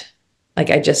that.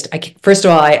 Like, first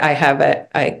of all, I'm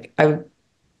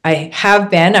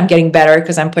getting better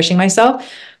because I'm pushing myself,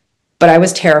 but I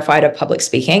was terrified of public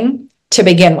speaking to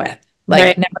begin with.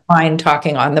 Like, never mind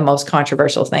talking on the most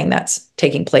controversial thing that's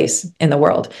taking place in the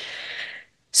world.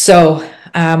 So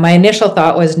my initial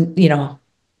thought was,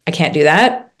 I can't do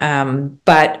that.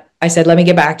 But I said, let me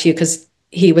get back to you, because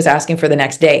he was asking for the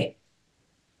next day.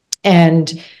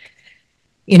 And,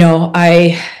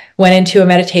 I went into a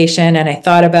meditation and I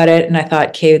thought about it, and I thought,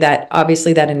 okay, that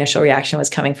obviously that initial reaction was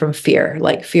coming from fear,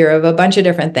 like fear of a bunch of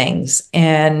different things.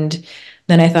 And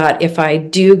then I thought, if I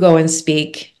do go and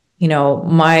speak,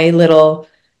 my little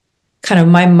kind of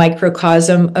my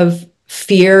microcosm of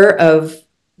fear of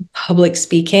public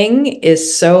speaking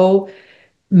is so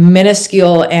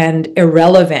minuscule and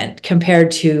irrelevant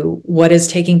compared to what is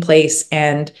taking place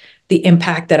and the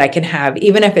impact that I can have,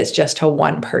 even if it's just to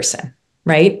one person,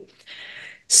 right?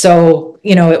 So,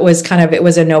 it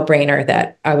was a no-brainer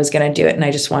that I was going to do it. And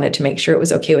I just wanted to make sure it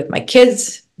was okay with my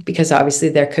kids, because obviously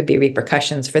there could be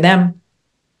repercussions for them.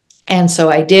 And so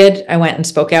I did. I went and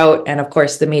spoke out. And of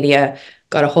course, the media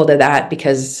got a hold of that,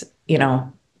 because,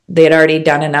 they had already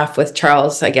done enough with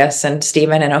Charles, I guess, and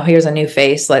Stephen, and here's a new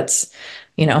face. Let's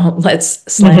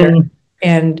slander. Mm-hmm.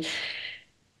 And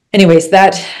anyways,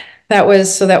 that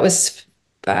was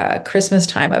Christmas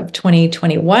time of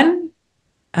 2021.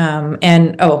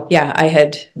 I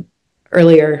had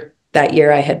earlier that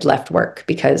year, I had left work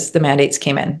because the mandates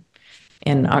came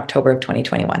in October of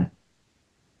 2021.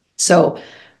 So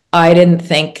I didn't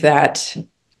think that,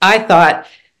 I thought,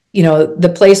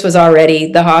 the place was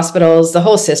already, the hospitals, the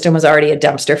whole system was already a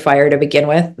dumpster fire to begin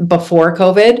with before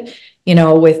COVID,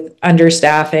 with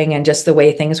understaffing and just the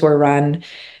way things were run.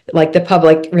 Like, the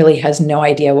public really has no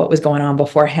idea what was going on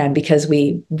beforehand, because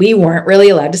we weren't really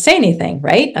allowed to say anything,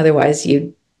 right? Otherwise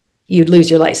you'd lose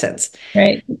your license.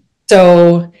 Right.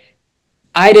 So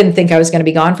I didn't think I was going to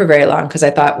be gone for very long, because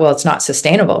I thought, well, it's not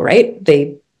sustainable, right?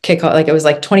 They kick out, it was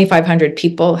like 2,500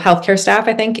 people, healthcare staff,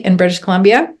 I think, in British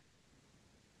Columbia.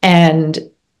 And,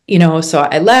 so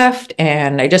I left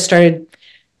and I just started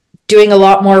doing a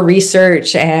lot more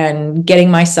research and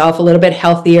getting myself a little bit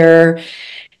healthier.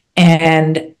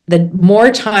 And the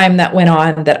more time that went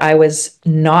on that I was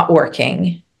not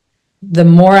working, the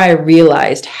more I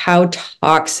realized how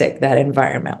toxic that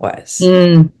environment was.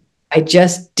 Mm. I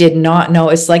just did not know.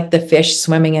 It's like the fish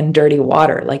swimming in dirty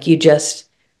water. Like, you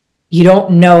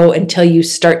don't know until you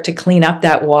start to clean up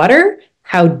that water,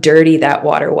 how dirty that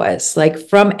water was, like,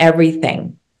 from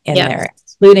everything in there,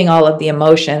 including all of the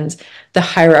emotions, the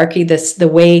hierarchy, the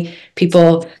way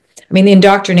people, the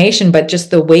indoctrination, but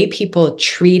just the way people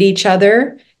treat each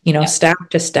other, staff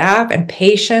to staff and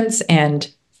patients. And,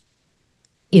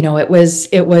 it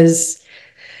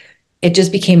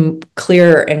just became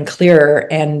clearer and clearer.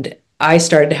 And I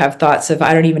started to have thoughts of,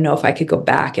 I don't even know if I could go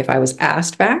back if I was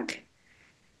asked back.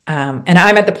 And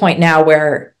I'm at the point now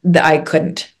where I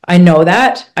couldn't. I know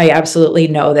that. I absolutely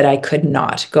know that I could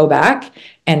not go back.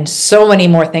 And so many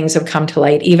more things have come to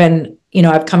light, even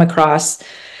I've come across,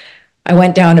 I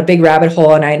went down a big rabbit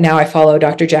hole, and now I follow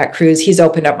Dr. Jack Kruse. He's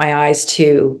opened up my eyes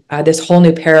to this whole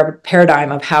new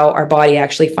paradigm of how our body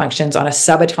actually functions on a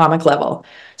subatomic level.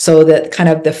 So that kind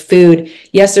of the food,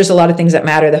 yes, there's a lot of things that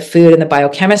matter, the food and the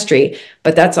biochemistry,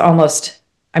 but that's almost,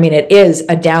 it is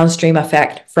a downstream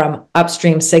effect from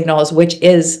upstream signals, which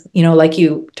is, like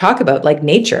you talk about, like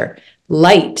nature,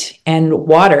 light and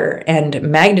water and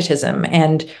magnetism,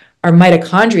 and our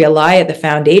mitochondria lie at the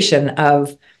foundation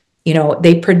of,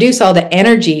 they produce all the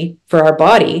energy for our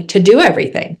body to do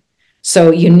everything. So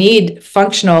you need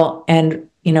functional and,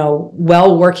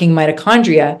 well-working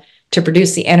mitochondria to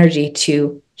produce the energy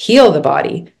to heal the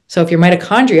body. So if your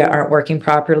mitochondria aren't working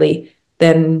properly,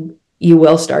 then you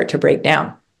will start to break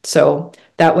down. So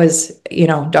that was,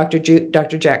 Dr.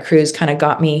 Jack Kruse kind of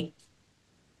got me.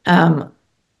 I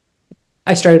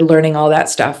started learning all that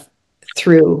stuff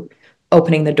through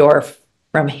opening the door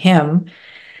from him.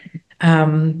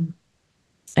 And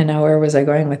now where was I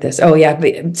going with this? Oh yeah.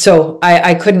 So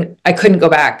I couldn't go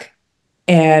back.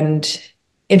 And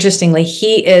interestingly,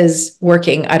 he is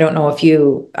working. I don't know if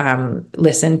you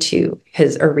listen to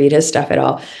his or read his stuff at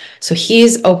all. So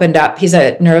he's opened up. He's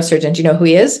a neurosurgeon. Do you know who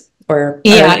he is?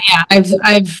 Yeah.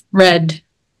 I've read.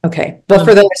 Okay. Well,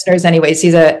 for the listeners, anyways,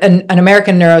 he's an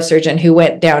American neurosurgeon who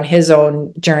went down his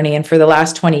own journey, and for the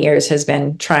last 20 years has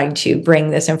been trying to bring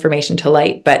this information to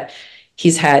light. But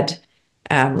he's had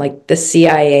like the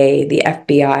CIA, the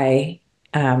FBI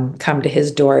come to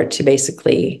his door to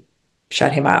basically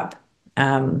shut him up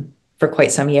for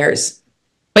quite some years.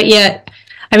 But yet,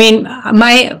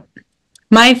 my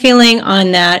feeling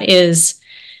on that is,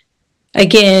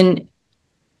 again,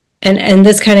 and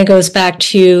this kind of goes back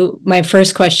to my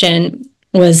first question,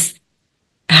 was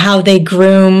how they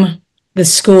groom the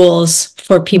schools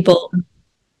for people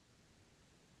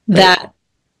that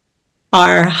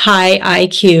are high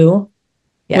IQ,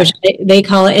 which they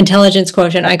call it intelligence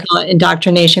quotient. I call it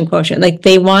indoctrination quotient. Like,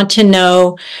 they want to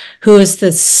know who is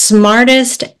the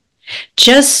smartest,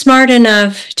 just smart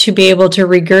enough to be able to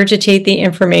regurgitate the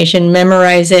information,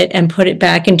 memorize it, and put it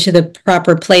back into the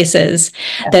proper places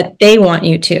that they want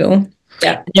you to.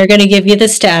 Yeah. They're going to give you the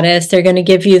status. They're going to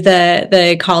give you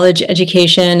the college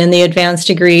education and the advanced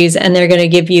degrees, and they're going to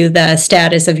give you the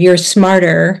status of you're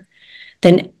smarter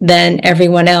than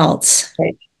everyone else.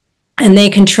 Right. And they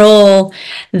control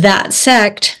that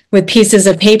sect with pieces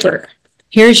of paper.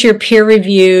 Here's your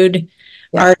peer-reviewed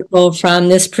article from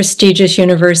this prestigious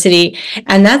university,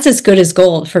 and that's as good as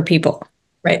gold for people.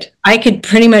 Right. I could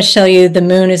pretty much tell you the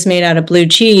moon is made out of blue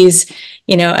cheese,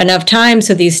 enough times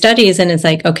with these studies, and it's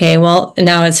like, okay, well,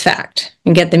 now it's fact,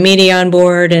 and get the media on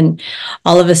board, and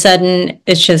all of a sudden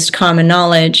it's just common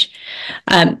knowledge.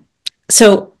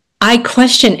 So I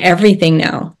question everything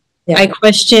now. Yeah. I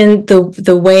question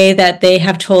the way that they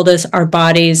have told us our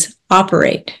bodies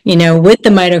operate, with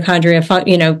the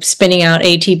mitochondria, spinning out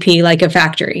ATP like a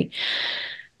factory.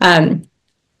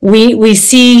 We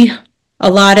see a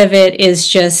lot of it is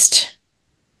just,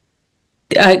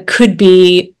 could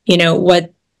be,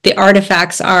 what the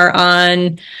artifacts are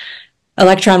on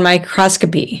electron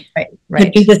microscopy. Right.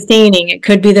 Could be the staining. It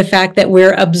could be the fact that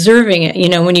we're observing it,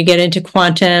 when you get into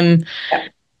quantum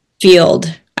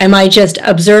field. Am I just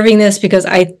observing this because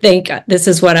I think this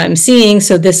is what I'm seeing?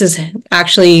 So this is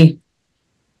actually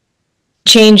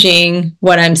changing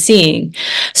what I'm seeing.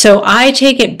 So I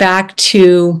take it back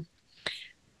to,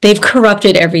 they've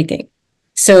corrupted everything.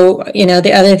 So,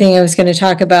 the other thing I was going to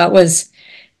talk about was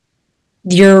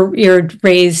you're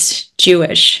raised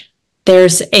Jewish.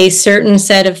 There's a certain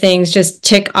set of things, just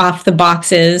tick off the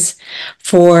boxes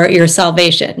for your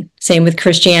salvation. Same with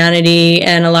Christianity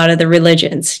and a lot of the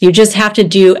religions. You just have to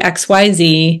do X, Y,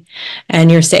 Z,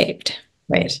 and you're saved.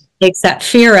 Right. Takes that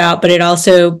fear out, but it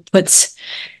also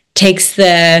takes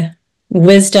the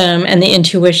wisdom and the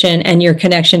intuition and your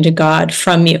connection to God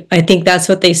from you. I think that's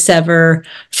what they sever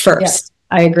first.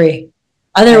 Yeah, I agree.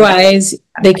 Otherwise,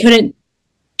 they couldn't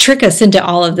trick us into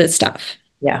all of this stuff.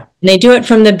 Yeah. And they do it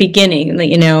from the beginning,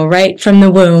 right from the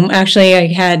womb. Actually, I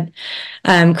had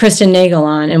Kristen Nagel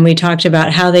on, and we talked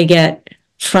about how they get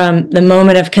from the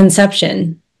moment of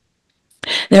conception.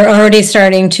 They're already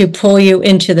starting to pull you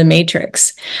into the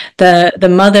matrix. The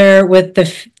mother with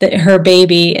her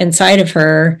baby inside of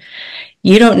her,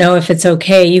 you don't know if it's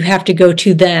okay. You have to go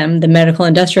to them, the medical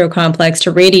industrial complex, to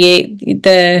radiate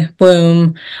the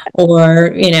womb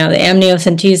or, the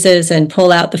amniocentesis and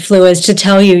pull out the fluids to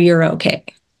tell you you're okay.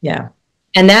 Yeah.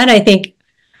 And that, I think,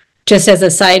 just as a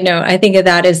side note, I think of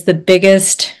that as the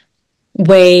biggest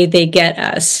way they get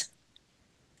us.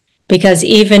 Because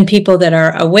even people that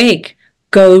are awake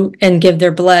go and give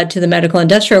their blood to the medical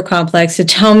industrial complex to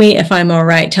tell me if I'm all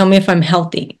right, tell me if I'm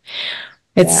healthy.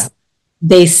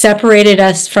 They separated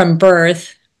us from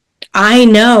birth. I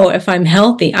know if I'm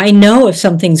healthy. I know if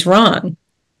something's wrong.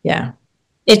 Yeah.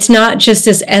 It's not just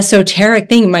this esoteric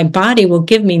thing. My body will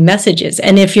give me messages.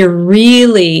 And if you're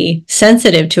really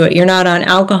sensitive to it, you're not on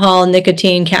alcohol,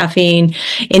 nicotine, caffeine,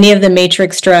 any of the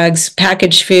matrix drugs,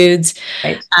 packaged foods.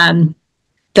 Right.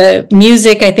 The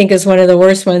music, I think, is one of the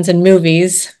worst ones in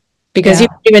movies because you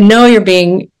don't even know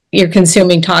you're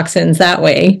consuming toxins that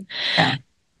way. Yeah.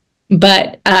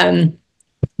 But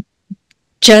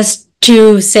just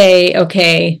to say,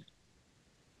 okay,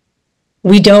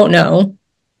 we don't know.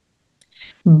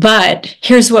 But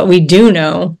here's what we do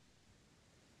know.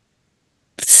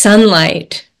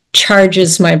 Sunlight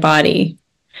charges my body.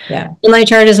 Yeah. Sunlight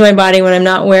charges my body when I'm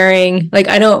not wearing, like,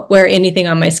 I don't wear anything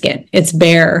on my skin. It's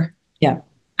bare. Yeah.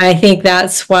 I think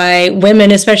that's why women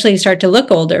especially start to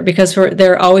look older because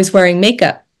they're always wearing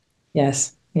makeup.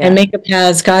 Yes. Yeah. And makeup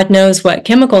has God knows what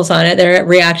chemicals on it. They're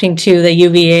reacting to the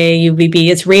UVA, UVB.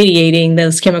 It's radiating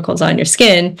those chemicals on your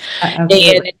skin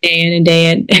day in and day in and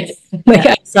day in. Like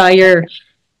I saw your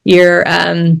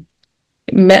it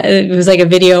was like a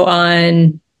video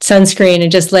on sunscreen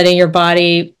and just letting your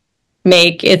body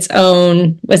make its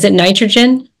own, was it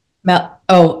nitrogen?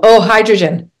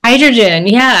 Hydrogen. Hydrogen.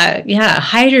 Yeah.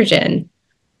 Hydrogen.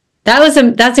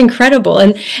 That's incredible.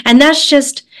 And that's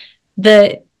just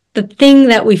the thing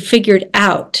that we figured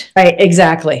out. Right.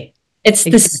 Exactly. It's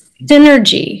the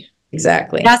synergy.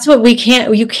 Exactly. That's what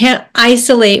you can't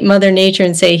isolate Mother Nature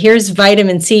and say, here's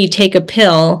vitamin C, take a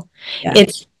pill. Yeah.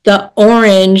 It's the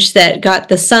orange that got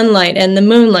the sunlight and the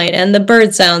moonlight and the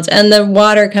bird sounds and the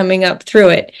water coming up through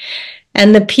it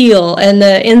and the peel and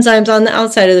the enzymes on the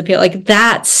outside of the peel. Like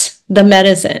that's the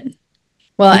medicine.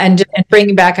 Well, and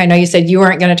bringing back, I know you said you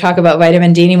weren't going to talk about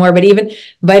vitamin D anymore, but even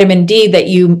vitamin D that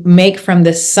you make from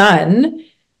the sun,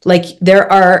 like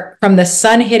from the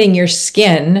sun hitting your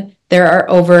skin, there are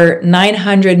over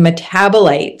 900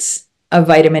 metabolites of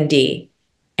vitamin D.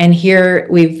 And here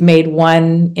we've made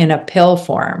one in a pill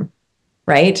form,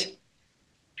 right?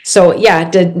 So yeah,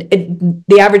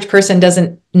 the average person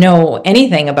doesn't know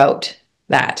anything about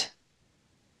that.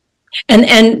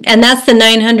 And that's the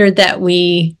 900 that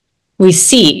we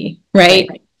see, right?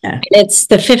 Yeah. It's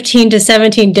the 15 to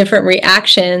 17 different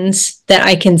reactions that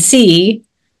I can see,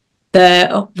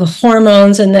 the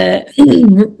hormones and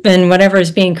and whatever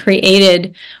is being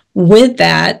created with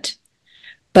that.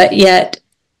 But yet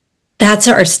that's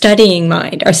our studying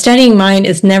mind. Our studying mind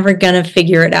is never going to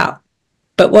figure it out.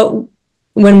 But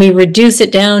when we reduce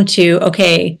it down to,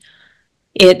 okay,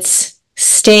 it's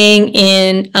staying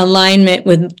in alignment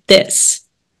with this,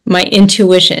 my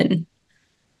intuition,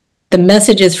 the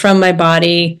messages from my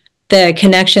body, the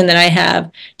connection that I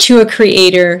have to a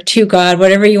creator, to God,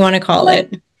 whatever you want to call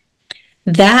it.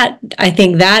 That, I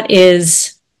think that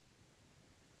is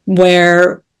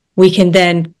where we can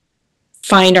then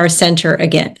find our center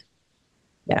again.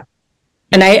 Yeah.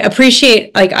 And I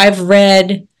appreciate, like I've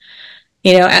read,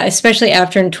 especially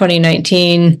after in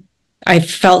 2019, I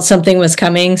felt something was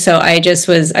coming. So I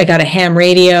got a ham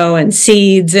radio and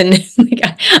seeds and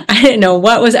I didn't know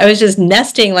I was just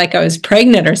nesting like I was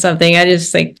pregnant or something. I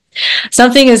just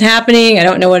something is happening. I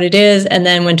don't know what it is. And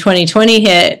then when 2020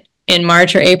 hit in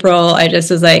March or April, I just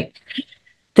was like,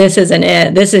 this isn't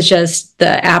it. This is just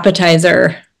the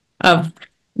appetizer of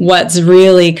what's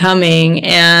really coming.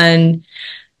 And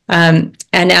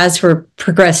as we're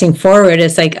progressing forward,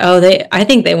 it's like, I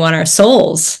think they want our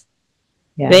souls.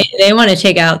 Yeah. They want to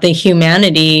take out the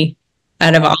humanity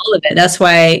out of all of it. That's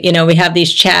why, we have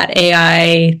these chat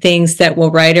AI things that will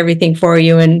write everything for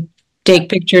you and take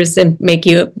pictures and make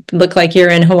you look like you're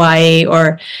in Hawaii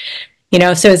or,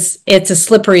 so it's a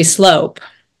slippery slope.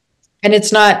 And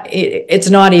it's not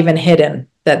even hidden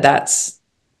that's.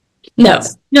 No,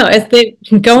 if they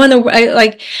go on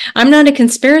I'm not a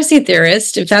conspiracy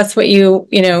theorist. If that's what you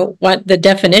want the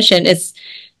definition, it's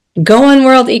go on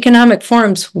World Economic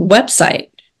Forum's website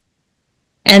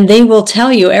and they will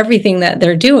tell you everything that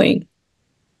they're doing.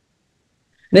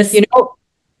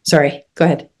 Sorry, go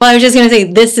ahead. Well, I was just going to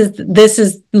say, this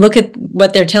is, look at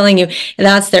what they're telling you. And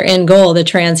that's their end goal, the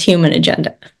transhuman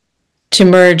agenda, to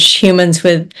merge humans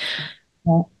with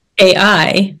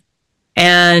AI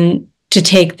and to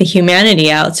take the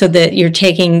humanity out so that you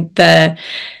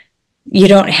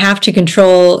don't have to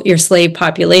control your slave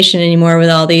population anymore with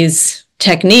all these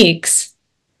techniques.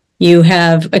 You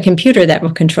have a computer that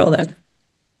will control them.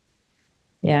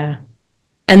 Yeah.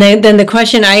 And then the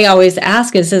question I always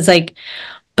ask is like,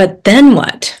 but then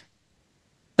what?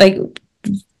 Like,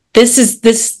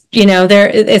 this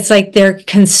it's like they're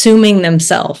consuming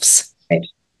themselves. Right.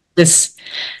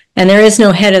 And there is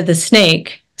no head of the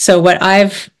snake. So what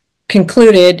I've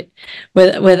concluded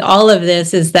with all of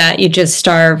this is that you just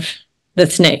starve the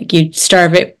snake. You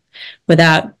starve it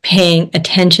without paying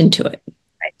attention to it.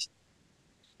 Right.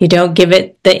 You don't give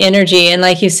it the energy. And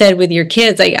like you said, with your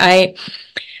kids, like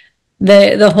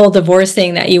the whole divorce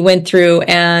thing that you went through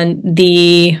and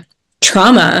the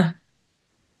trauma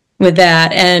with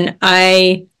that. And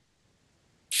I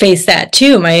face that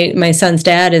too. My son's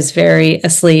dad is very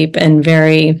asleep and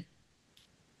very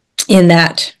in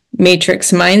that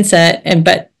matrix mindset,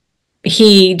 but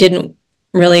he didn't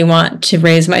really want to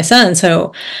raise my son.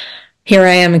 So here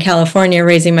I am in California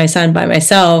raising my son by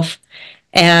myself.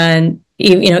 And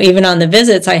even on the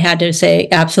visits, I had to say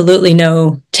absolutely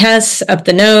no tests up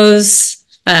the nose.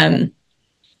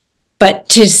 But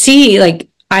to see, like,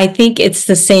 I think it's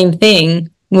the same thing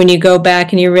when you go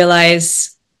back and you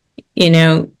realize,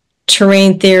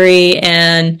 terrain theory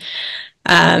and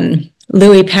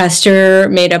Louis Pasteur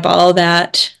made up all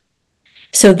that.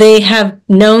 So they have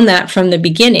known that from the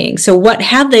beginning. So what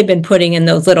have they been putting in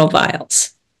those little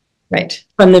vials? Right.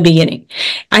 From the beginning.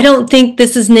 I don't think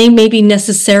this is maybe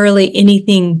necessarily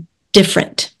anything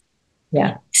different.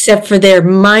 Yeah. Except for their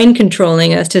mind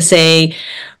controlling us to say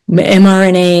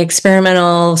mRNA,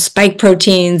 experimental spike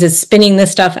proteins is spinning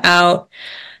this stuff out.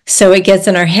 So it gets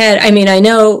in our head. I mean, I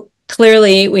know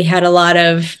clearly we had a lot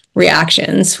of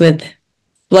reactions with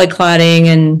blood clotting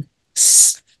and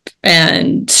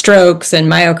strokes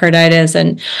and myocarditis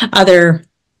and other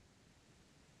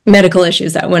medical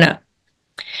issues that went up.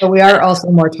 But we are also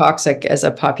more toxic as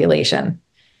a population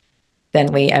than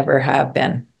we ever have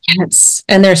been. Yes.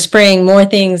 And they're spraying more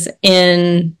things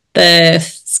in the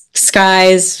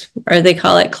skies, or they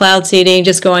call it cloud seeding.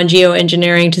 Just go on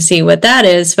geoengineering to see what that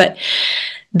is. But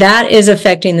that is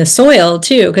affecting the soil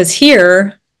too, because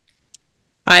here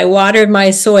I watered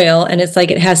my soil and it's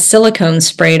like it has silicone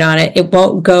sprayed on it. It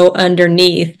won't go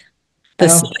underneath the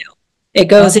soil. It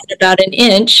goes in about an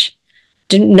inch.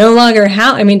 No longer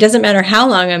it doesn't matter how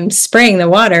long I'm spraying the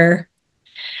water,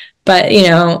 but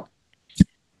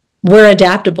we're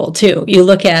adaptable too. You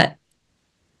look at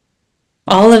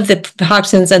all of the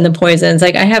toxins and the poisons.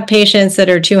 Like I have patients that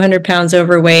are 200 pounds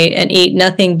overweight and eat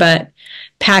nothing but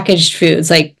packaged foods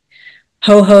like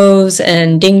ho-hos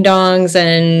and ding-dongs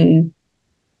and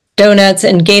donuts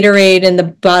and Gatorade in the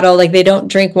bottle. Like they don't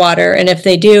drink water. And if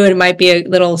they do, it might be a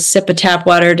little sip of tap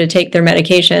water to take their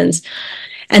medications.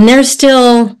 And they're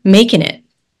still making it.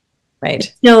 Right.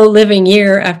 Still living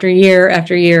year after year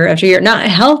after year after year. Not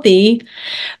healthy,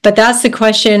 but that's the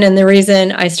question. And the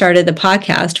reason I started the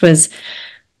podcast was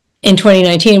in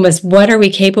 2019 was, what are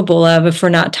we capable of if we're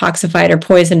not toxified or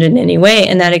poisoned in any way?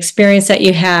 And that experience that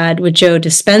you had with Joe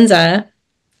Dispenza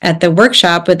at the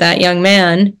workshop with that young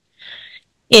man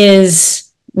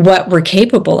is what we're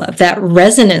capable of. That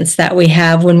resonance that we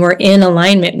have when we're in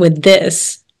alignment with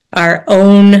this, our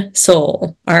own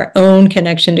soul, our own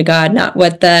connection to God, not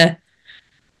what the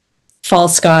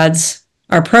false gods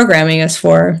are programming us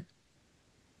for.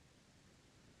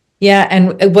 Yeah.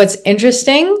 And what's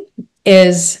interesting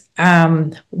is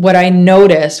what I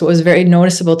noticed, what was very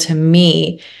noticeable to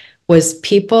me, was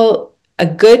a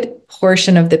good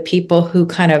portion of the people who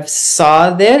kind of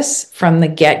saw this from the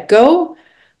get-go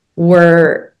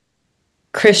were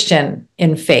Christian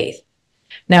in faith.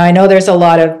 Now, I know there's a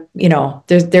lot of,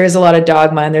 there's a lot of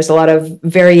dogma and there's a lot of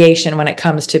variation when it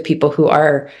comes to people who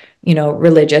are,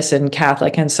 religious and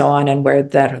Catholic and so on, and where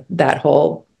that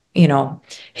whole,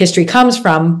 history comes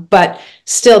from. But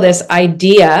still, this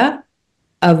idea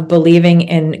of believing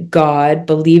in God,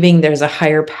 believing there's a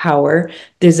higher power,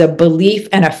 there's a belief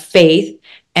and a faith,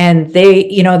 and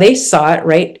they saw it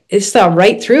right. They saw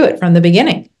right through it from the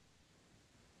beginning.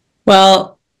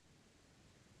 Well,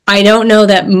 I don't know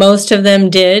that most of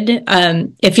them did.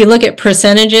 If you look at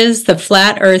percentages, the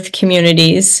flat earth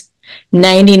communities,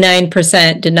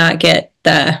 99% did not get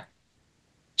the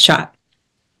shot.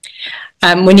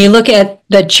 When you look at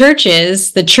the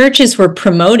churches were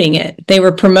promoting it. They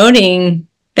were promoting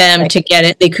them to get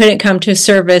it. They couldn't come to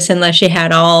service unless you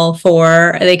had all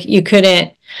four. You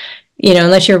couldn't,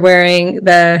 unless you're wearing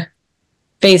the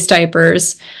face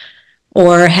diapers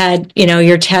or had,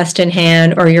 your test in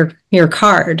hand or your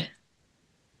card.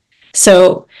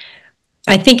 So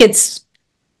I think it's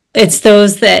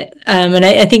those that, and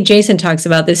I think Jason talks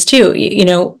about this too,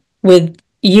 with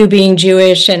you being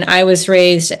Jewish and I was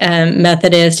raised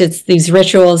Methodist, it's these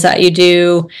rituals that you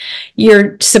do.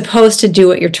 You're supposed to do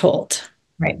what you're told.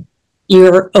 Right.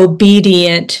 You're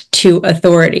obedient to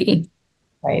authority.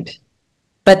 Right.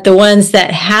 But the ones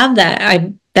that have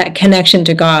that connection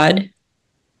to God,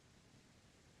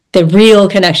 the real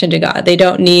connection to God. They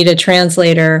don't need a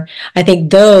translator. I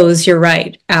think those, you're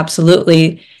right,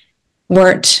 absolutely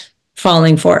weren't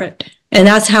falling for it. And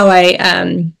that's how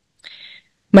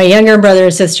my younger brother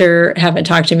and sister haven't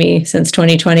talked to me since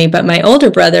 2020, but my older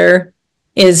brother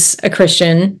is a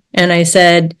Christian. And I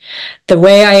said, the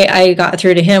way I got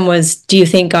through to him was, do you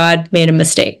think God made a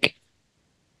mistake?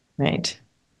 Right.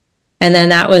 And then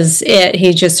that was it.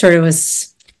 He just sort of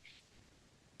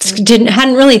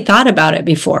hadn't really thought about it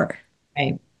before.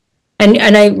 Right.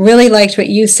 And I really liked what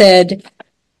you said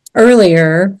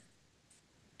earlier.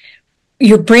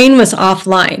 Your brain was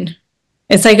offline.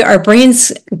 It's like our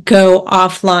brains go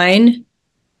offline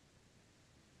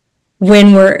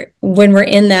when we're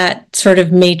in that sort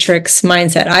of matrix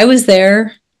mindset. I was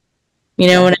there,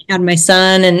 when I had my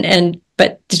son,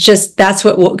 but just that's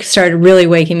what started really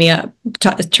waking me up.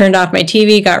 Turned off my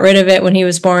TV, got rid of it when he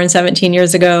was born 17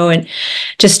 years ago, and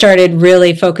just started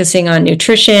really focusing on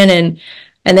nutrition.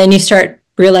 And then you start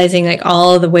realizing like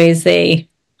all of the ways they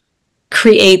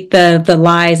create the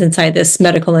lies inside this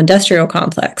medical industrial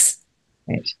complex.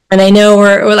 Right. And I know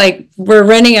we're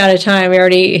running out of time. We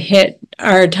already hit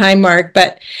our time mark,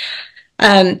 but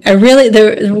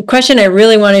the question I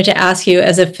really wanted to ask you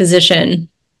as a physician,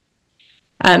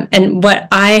 and what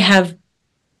I have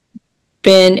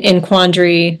been in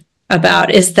quandary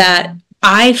about, is that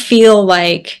I feel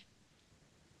like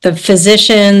the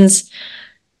physicians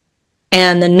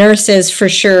and the nurses, for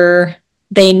sure,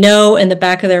 they know in the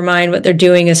back of their mind what they're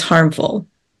doing is harmful.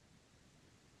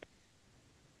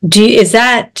 Is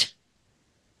that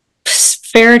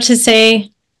fair to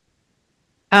say?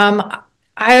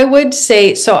 I would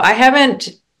say so. I haven't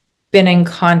been in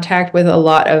contact with a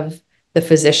lot of the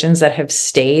physicians that have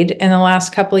stayed in the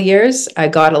last couple of years. I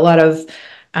got a lot of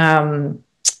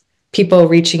people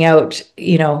reaching out,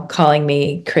 calling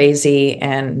me crazy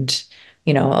and,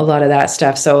 a lot of that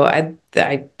stuff. So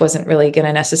I wasn't really going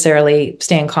to necessarily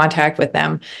stay in contact with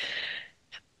them.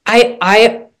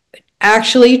 I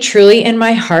actually, truly in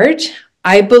my heart,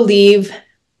 I believe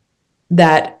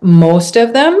that most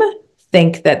of them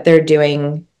think that they're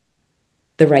doing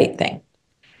the right thing.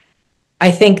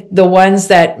 I think the ones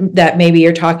that maybe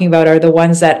you're talking about are the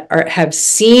ones that have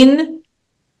seen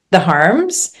the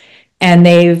harms and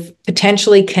they've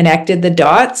potentially connected the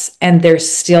dots and they're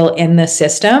still in the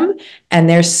system and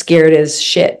they're scared as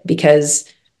shit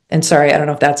because, and sorry, I don't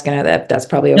know if that's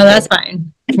probably okay. No, that's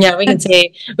fine. Yeah, we can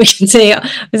say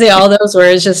all those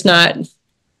words, just not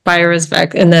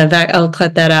biorespect in the back. I'll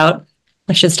cut that out.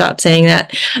 I should stop saying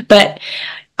that. But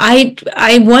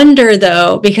I wonder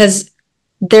though, because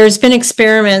there's been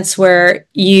experiments where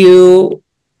people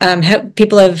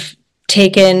have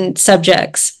taken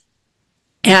subjects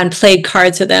and played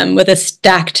cards with them with a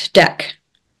stacked deck.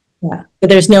 Yeah. But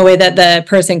there's no way that the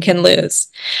person can lose.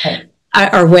 Right.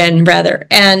 Or win, rather.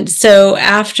 And so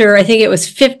after, I think it was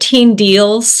 15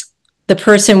 deals, the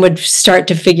person would start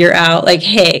to figure out, like,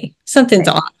 hey, something's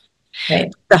off.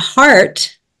 Right. The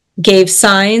heart gave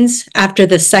signs after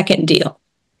the second deal.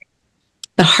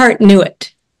 The heart knew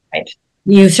it. Right.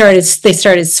 They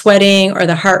started sweating, or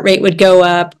the heart rate would go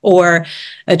up, or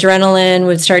adrenaline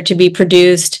would start to be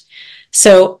produced.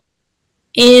 So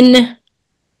I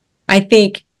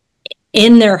think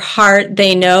in their heart,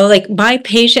 they know, like my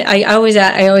patient, I always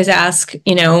ask,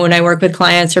 when I work with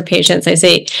clients or patients, I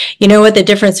say, what the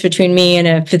difference between me and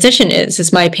a physician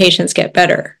is my patients get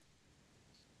better.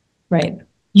 Right.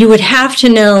 You would have to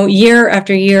know year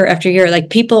after year after year, like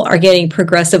people are getting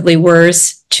progressively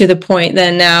worse to the point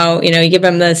that now, you give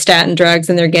them the statin drugs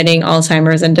and they're getting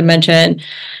Alzheimer's and dementia. And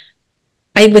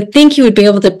I would think you would be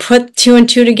able to put 2 and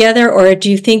 2 together, or do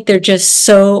you think they're just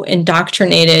so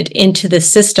indoctrinated into the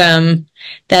system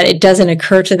that it doesn't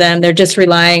occur to them? They're just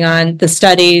relying on the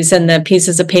studies and the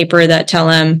pieces of paper that tell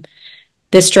them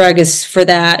this drug is for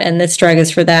that and this drug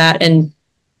is for that. And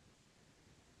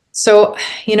so,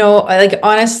 like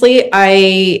honestly,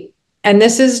 and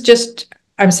this is just,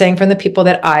 I'm saying from the people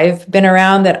that I've been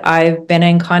around, that I've been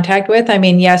in contact with. I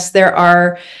mean, yes, there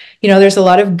are, there's a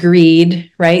lot of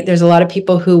greed, right? There's a lot of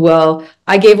people who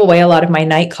I gave away a lot of my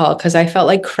night call because I felt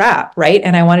like crap, right?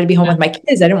 And I wanted to be home with my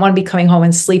kids. I didn't want to be coming home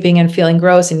and sleeping and feeling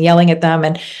gross and yelling at them.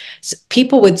 And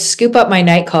people would scoop up my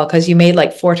night call because you made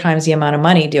like 4 times the amount of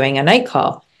money doing a night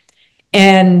call.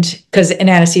 And because in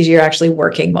anesthesia, you're actually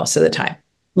working most of the time.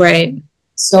 right.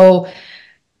 So,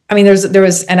 I mean, there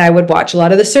was, and I would watch a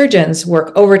lot of the surgeons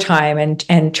work overtime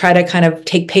and try to kind of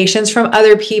take patients from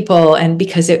other people, and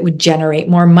because it would generate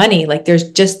more money. Like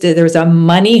there's a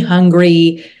money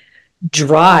hungry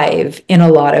drive in a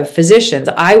lot of physicians.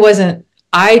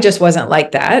 I just wasn't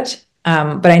like that.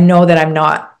 But I know that I'm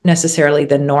not necessarily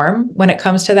the norm when it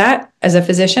comes to that as a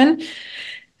physician.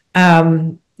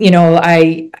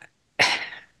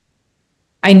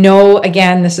 I know,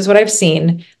 again, this is what I've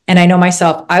seen, and I know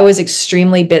myself, I was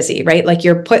extremely busy, right? Like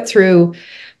you're put through,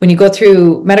 when you go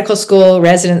through medical school,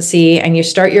 residency, and you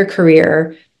start your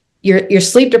career, you're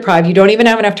sleep deprived. You don't even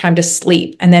have enough time to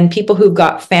sleep. And then people who've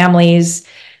got families,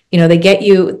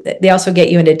 they also get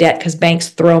you into debt because banks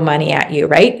throw money at you,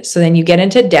 right? So then you get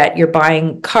into debt, you're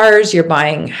buying cars, you're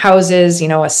buying houses,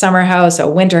 a summer house, a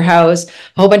winter house, a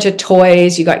whole bunch of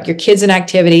toys, you got your kids in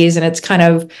activities, and it's kind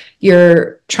of,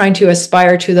 you're trying to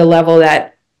aspire to the level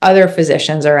that other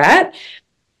physicians are at.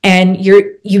 And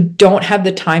you don't have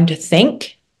the time to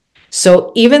think.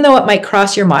 So even though it might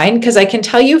cross your mind, because I can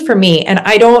tell you for me, and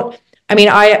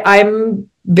I'm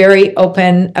very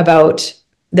open about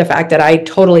the fact that I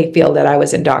totally feel that I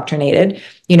was indoctrinated.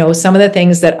 Some of the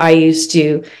things that I used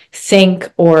to think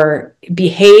or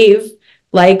behave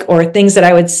like, or things that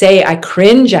I would say, I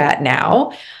cringe at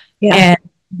now. Yeah. And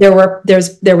there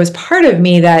was part of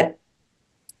me that,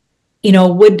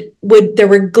 there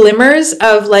were glimmers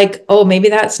of like, oh, maybe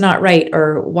that's not right.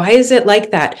 Or why is it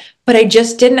like that? But I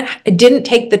just didn't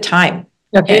take the time.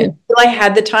 Okay. Until I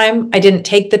had the time, I didn't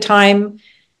take the time.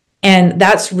 And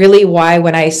that's really why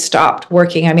when I stopped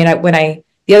working, the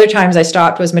other times I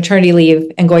stopped was maternity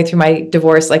leave and going through my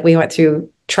divorce. Like we went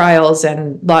through trials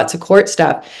and lots of court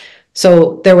stuff.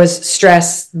 So there was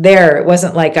stress there. It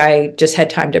wasn't like I just had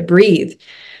time to breathe.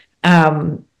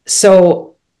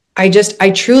 So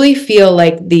I truly feel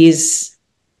like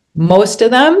most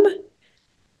of them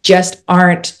just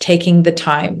aren't taking the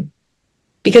time.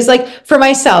 Because like for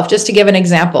myself, just to give an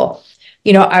example,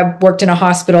 I've worked in a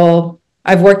hospital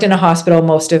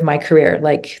most of my career,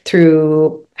 like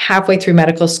halfway through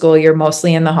medical school, you're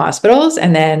mostly in the hospitals.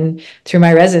 And then through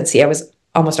my residency, I was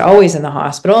almost always in the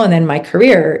hospital. And then my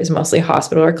career is mostly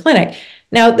hospital or clinic.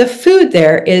 Now, the food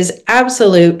there is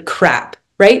absolute crap,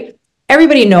 right?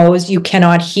 Everybody knows you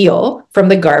cannot heal from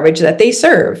the garbage that they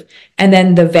serve. And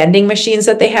then the vending machines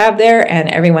that they have there, and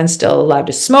everyone's still allowed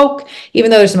to smoke, even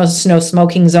though there's no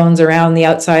smoking zones around the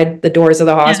outside the doors of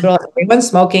the hospital. Yeah. Everyone's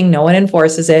smoking, no one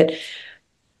enforces it.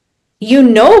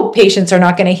 Patients are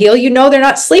not going to heal. They're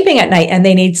not sleeping at night and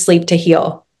they need sleep to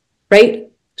heal, right?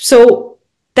 So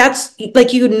that's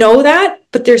like, that,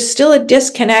 but there's still a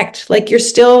disconnect. Like you're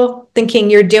still thinking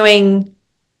you're doing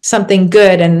something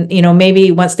good. And,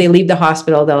 maybe once they leave the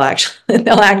hospital, they'll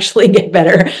actually get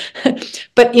better.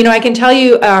 But, I can tell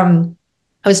you, I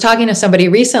was talking to somebody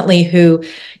recently who,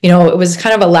 it was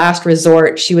kind of a last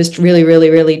resort. She was really, really,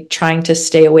 really trying to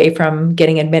stay away from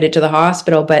getting admitted to the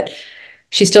hospital, but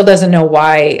she still doesn't know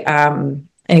why.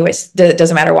 Anyways, it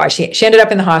doesn't matter why. She ended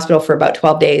up in the hospital for about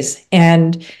 12 days.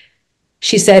 And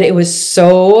she said it was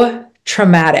so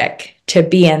traumatic to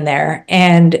be in there.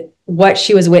 And what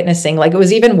she was witnessing, like it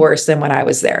was even worse than when I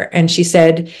was there. And she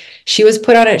said she was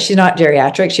put on it. She's not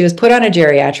geriatric. She was put on a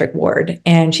geriatric ward.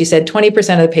 And she said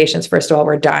 20% of the patients, first of all,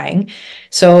 were dying.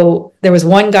 So there was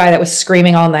one guy that was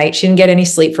screaming all night. She didn't get any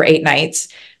sleep for 8 nights.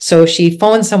 So she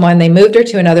phoned someone. They moved her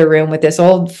to another room with this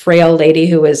old frail lady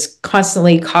who was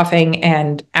constantly coughing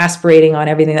and aspirating on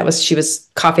everything she was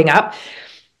coughing up.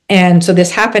 And so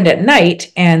this happened at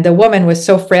night, and the woman was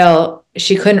so frail,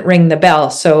 she couldn't ring the bell.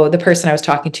 So the person I was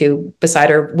talking to beside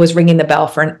her was ringing the bell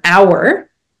for an hour.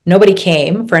 Nobody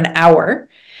came for an hour.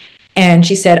 And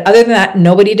she said, other than that,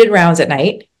 nobody did rounds at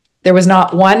night. There was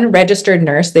not one registered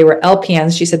nurse. They were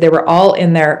LPNs. She said they were all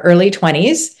in their early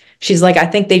 20s. She's like, I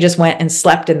think they just went and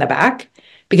slept in the back,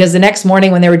 because the next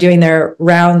morning when they were doing their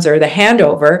rounds or the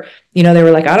handover, they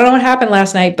were like, I don't know what happened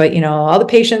last night, but all the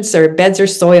patients, their beds are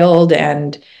soiled.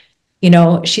 And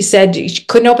she said she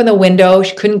couldn't open the window.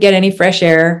 She couldn't get any fresh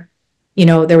air.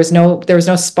 There was no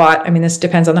spot. This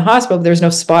depends on the hospital, but there was no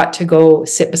spot to go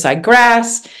sit beside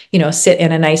grass, sit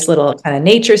in a nice little kind of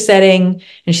nature setting.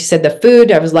 And she said the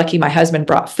food, I was lucky my husband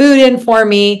brought food in for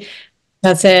me.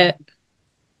 That's it.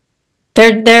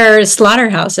 They're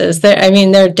slaughterhouses.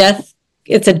 They're death.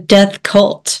 It's a death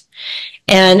cult.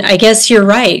 And I guess you're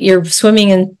right. You're swimming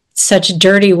in such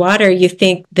dirty water. You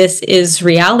think this is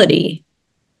reality.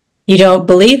 You don't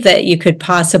believe that you could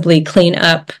possibly clean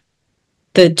up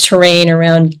the terrain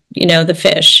around, the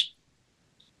fish.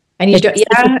 And you don't,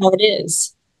 yeah, how it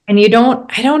is. And I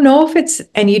don't know if it's,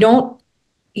 and you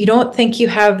don't think you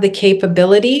have the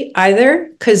capability either.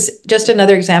 Because just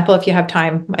another example, if you have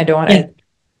time, I don't want to,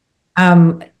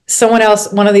 someone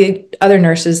else, one of the other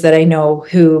nurses that I know,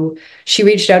 who she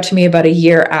reached out to me about a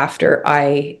year after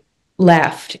I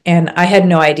left, and I had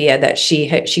no idea that she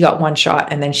got one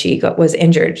shot and then was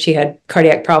injured. She had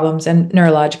cardiac problems and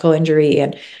neurological injury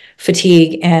and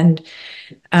fatigue. And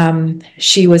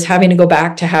she was having to go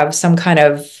back to have some kind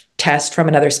of test from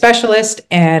another specialist.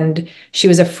 And she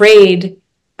was afraid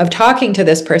of talking to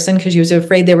this person because she was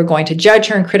afraid they were going to judge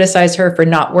her and criticize her for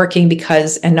not working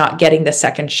and not getting the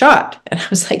second shot. And I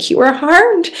was like, you were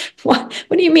harmed. What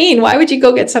do you mean? Why would you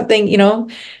go get something,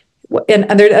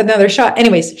 another shot?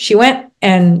 Anyways, she went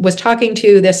and was talking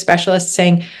to this specialist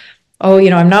saying, oh,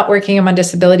 I'm not working, I'm on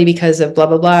disability because of blah,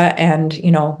 blah, blah. And,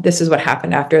 this is what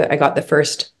happened after I got the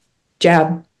first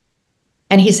jab.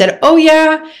 And he said, oh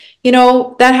yeah,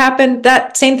 that happened.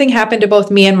 That same thing happened to both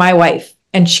me and my wife.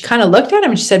 And she kind of looked at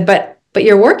him and she said, but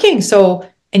you're working. So,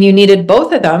 and you needed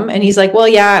both of them. And he's like, well,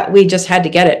 yeah, we just had to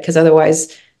get it. Cause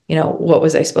otherwise, what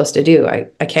was I supposed to do?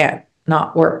 I can't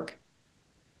not work.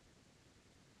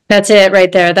 That's it right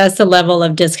there. That's the level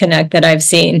of disconnect that I've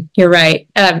seen. You're right.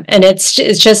 And it's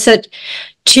just that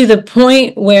to the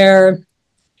point where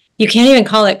you can't even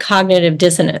call it cognitive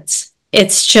dissonance.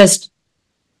 It's just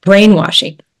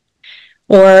brainwashing.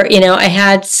 Or, I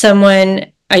had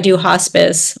someone, I do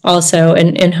hospice also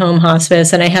in home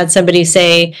hospice. And I had somebody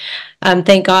say,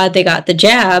 thank God they got the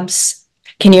jabs.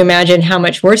 Can you imagine how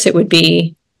much worse it would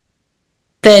be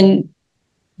than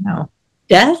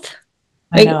death?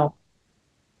 I know.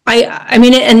 I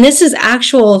mean, and this is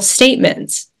actual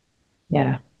statements.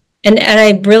 Yeah. And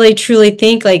I really truly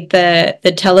think like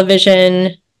the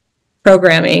television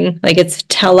programming, like it's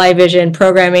television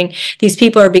programming, these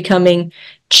people are becoming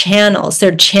channels.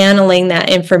 They're channeling that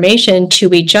information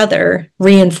to each other,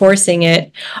 reinforcing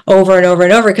it over and over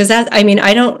and over. Because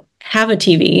I don't have a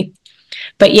TV,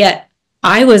 but yet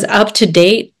I was up to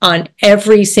date on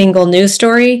every single news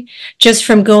story just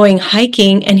from going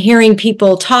hiking and hearing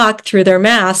people talk through their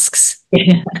masks.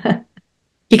 Yeah.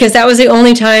 Because that was the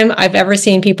only time I've ever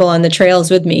seen people on the trails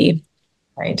with me.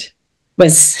 Right.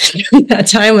 Was that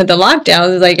time with the lockdowns.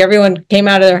 It was like everyone came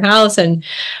out of their house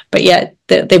but yet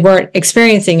they weren't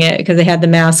experiencing it because they had the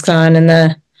masks on and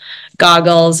the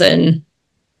goggles and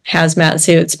hazmat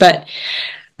suits. But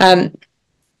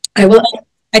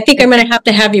I think I'm going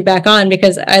to have you back on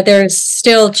because there's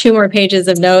still 2 more pages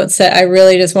of notes that I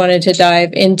really just wanted to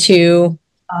dive into.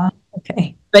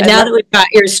 Okay. But now that we've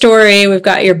got your story, we've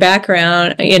got your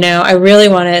background, I really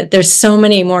there's so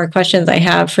many more questions I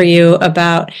have for you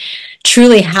about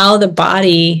truly how the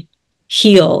body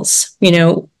heals.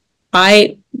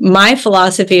 My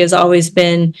philosophy has always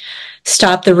been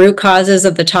stop the root causes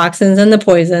of the toxins and the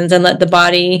poisons and let the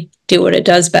body do what it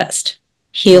does best,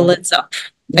 heal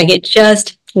itself. Like it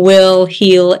just will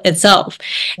heal itself.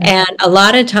 And a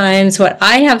lot of times what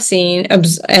I have seen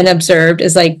and observed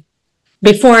is like,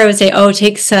 before I would say, oh,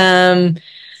 take some,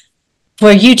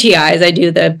 for UTIs, I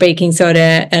do the baking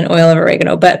soda and oil of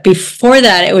oregano. But before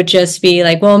that, it would just be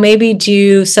like, well, maybe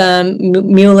do some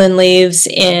mullein leaves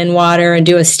in water and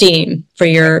do a steam for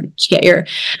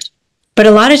but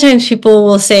a lot of times people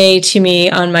will say to me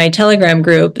on my Telegram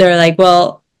group, they're like,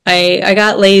 well, I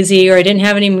got lazy or I didn't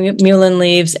have any mullein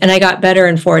leaves and I got better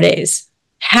in 4 days.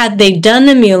 Had they done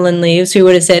the mullein leaves, we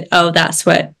would have said, oh, that's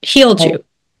what healed you.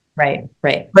 Right.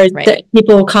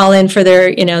 People will call in for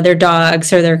their, their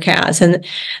dogs or their cats. And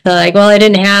they're like, well, I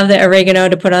didn't have the oregano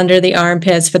to put under the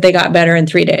armpits, but they got better in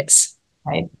 3 days.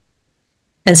 Right.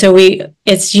 And so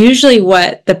it's usually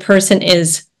what the person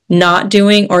is not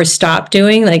doing or stop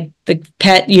doing. Like the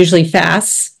pet usually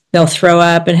fasts. They'll throw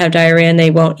up and have diarrhea and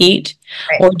they won't eat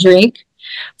or drink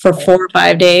for 4 or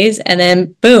 5 days. And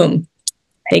then boom,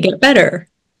 they get better.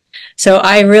 So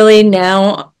I really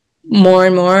now more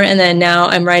and more. And then now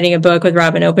I'm writing a book with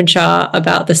Robin Openshaw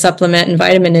about the supplement and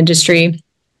vitamin industry.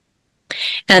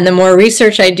 And the more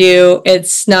research I do,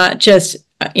 it's not just,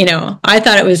 I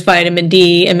thought it was vitamin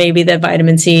D and maybe the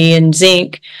vitamin C and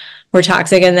zinc were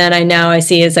toxic. And then I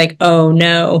see it's like, oh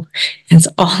no, it's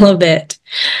all of it.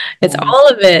 It's all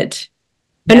of it.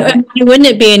 Yeah. And wouldn't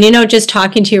it be? And, just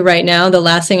talking to you right now, the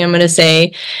last thing I'm going to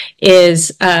say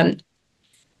is,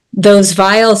 those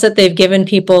vials that they've given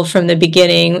people from the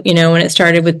beginning, when it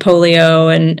started with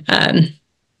polio and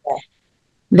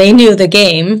they knew the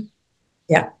game.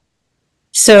 Yeah.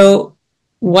 So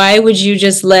why would you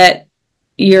just let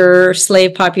your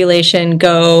slave population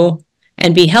go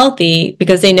and be healthy?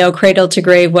 Because they know cradle to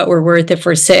grave what we're worth if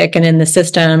we're sick and in the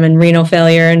system and renal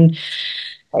failure and,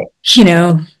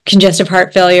 congestive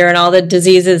heart failure and all the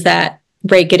diseases that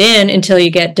break it in until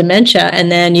you get dementia.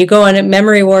 And then you go on a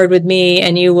memory ward with me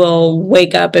and you will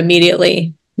wake up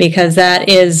immediately because that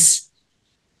is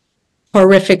a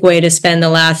horrific way to spend the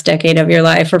last decade of your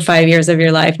life or 5 years of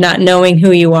your life, not knowing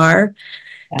who you are.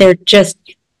 Yeah.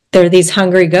 They're these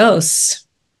hungry ghosts.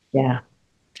 Yeah.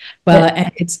 Well,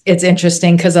 and it's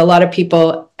interesting because a lot of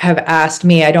people have asked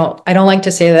me, I don't like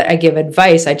to say that I give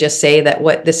advice. I just say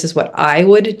that this is what I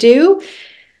would do.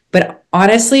 But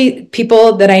honestly,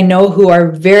 people that I know who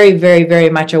are very, very, very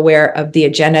much aware of the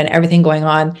agenda and everything going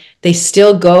on, they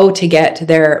still go to get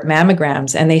their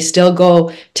mammograms, and they still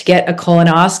go to get a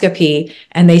colonoscopy,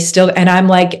 and I'm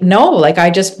like, no, like,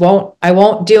 I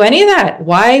won't do any of that.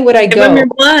 Why would I go? Give them your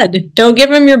blood. Don't give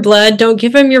them your blood. Don't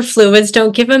give them your fluids.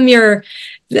 Don't give them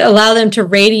allow them to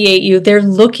radiate you. They're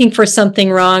looking for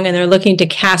something wrong, and they're looking to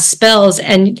cast spells.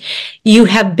 And you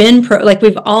have been,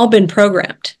 we've all been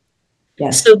programmed.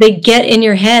 Yes. So they get in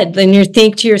your head, and you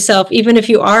think to yourself, even if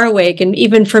you are awake, and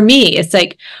even for me, it's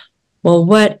like, well,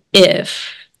 what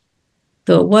if?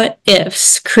 The what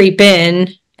ifs creep in,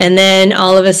 and then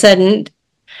all of a sudden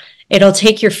it'll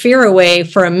take your fear away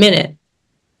for a minute.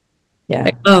 Yeah.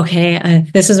 Like, okay,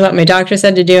 this is what my doctor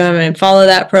said to do. I'm going to follow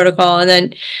that protocol. And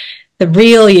then the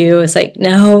real you is like,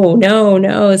 no,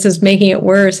 this is making it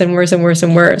worse and worse and worse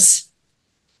and worse.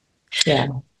 Yeah.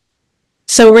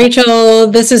 So Rachel,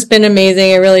 this has been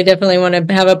amazing. I really definitely want to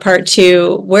have a part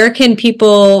 2. Where can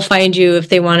people find you if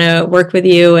they want to work with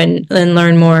you and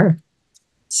learn more?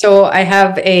 So I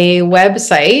have a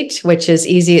website, which is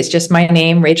easy. It's just my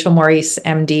name,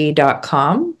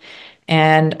 rachelmauricemd.com.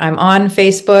 And I'm on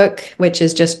Facebook, which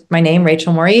is just my name,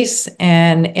 Rachel Maurice.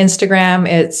 And Instagram,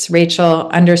 it's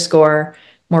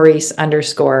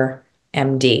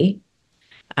Rachel_Maurice_MD.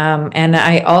 And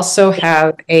I also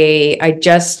have I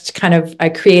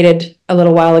created a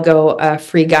little while ago a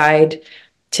free guide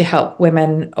to help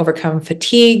women overcome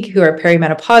fatigue who are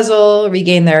perimenopausal,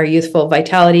 regain their youthful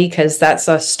vitality, because that's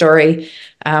a story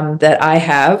that I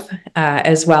have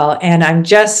as well. And I'm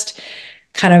just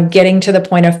kind of getting to the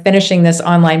point of finishing this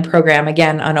online program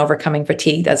again on overcoming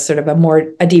fatigue. That's sort of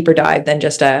a deeper dive than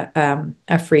just a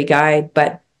free guide.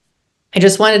 But I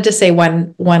just wanted to say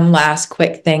one last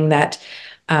quick thing, that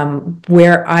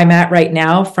where I'm at right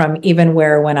now, from even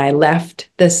when I left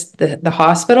the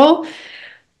hospital,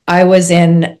 I was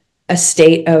in a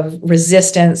state of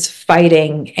resistance,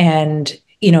 fighting, and,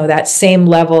 that same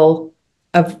level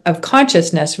of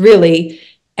consciousness really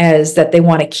as that they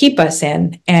want to keep us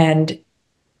in. And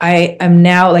I am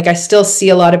now, I still see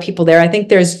a lot of people there. I think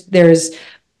there's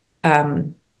a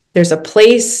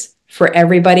place for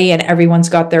everybody, and everyone's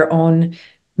got their own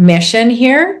mission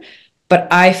here. But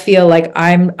I feel like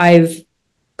I've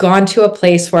gone to a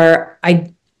place where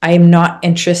I'm not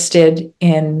interested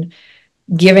in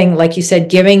giving, like you said,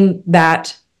 giving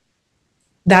that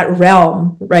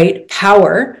realm, right,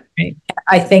 power. Right.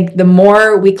 I think the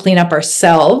more we clean up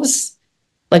ourselves,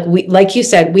 like you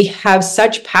said, we have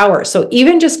such power. So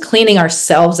even just cleaning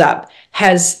ourselves up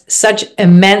has such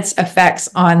immense effects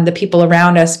on the people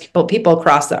around us, people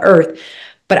across the earth.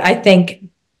 But I think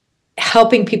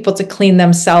helping people to clean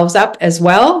themselves up as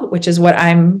well, which is where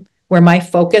my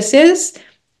focus is,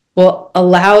 will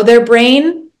allow their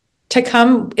brain to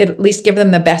come, at least give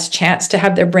them the best chance to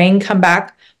have their brain come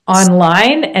back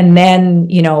online. And then,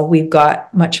 we've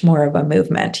got much more of a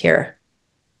movement here.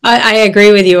 I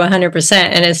agree with you 100%.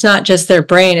 And it's not just their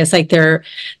brain. It's like their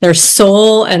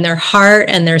soul and their heart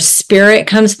and their spirit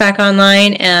comes back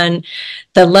online. And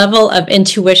the level of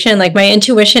intuition, like my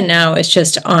intuition now is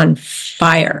just on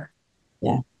fire.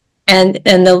 Yeah. And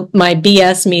my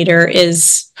BS meter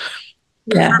is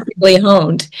perfectly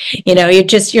honed.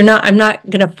 I'm not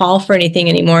going to fall for anything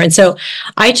anymore. And so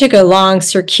I took a long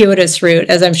circuitous route,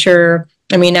 as I'm sure,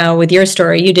 now with your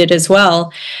story, you did as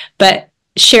well. But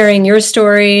sharing your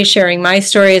story, sharing my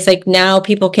story, is like now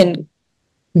people can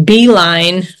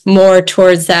beeline more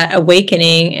towards that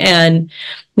awakening and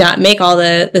not make all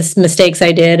the mistakes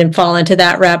I did and fall into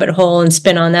that rabbit hole and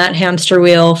spin on that hamster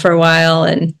wheel for a while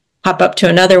and hop up to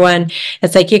another one.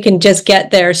 It's like you can just get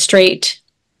there straight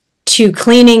to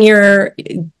cleaning your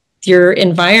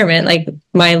environment. Like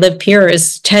my Live Pure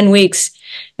is 10 weeks,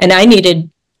 and I needed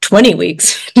 20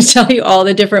 weeks to tell you all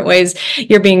the different ways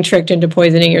you're being tricked into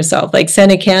poisoning yourself, like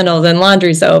scented candles and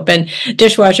laundry soap and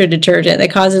dishwasher detergent that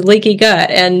causes leaky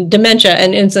gut and dementia.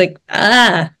 And it's like,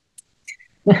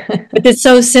 but it's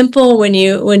so simple when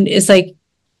it's like,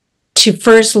 to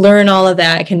first learn all of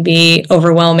that can be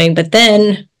overwhelming, but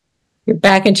then you're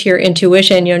back into your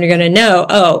intuition, and you're going to know,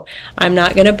 oh, I'm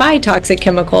not going to buy toxic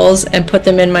chemicals and put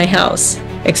them in my house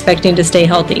expecting to stay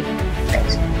healthy.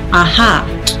 Aha.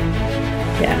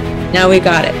 Yeah. Now we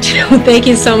got it. Thank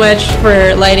you so much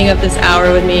for lighting up this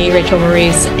hour with me, Rachel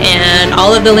Maurice. And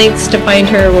all of the links to find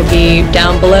her will be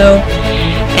down below.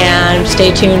 And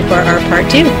stay tuned for our part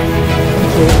 2. Thank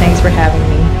you. Thanks for having me.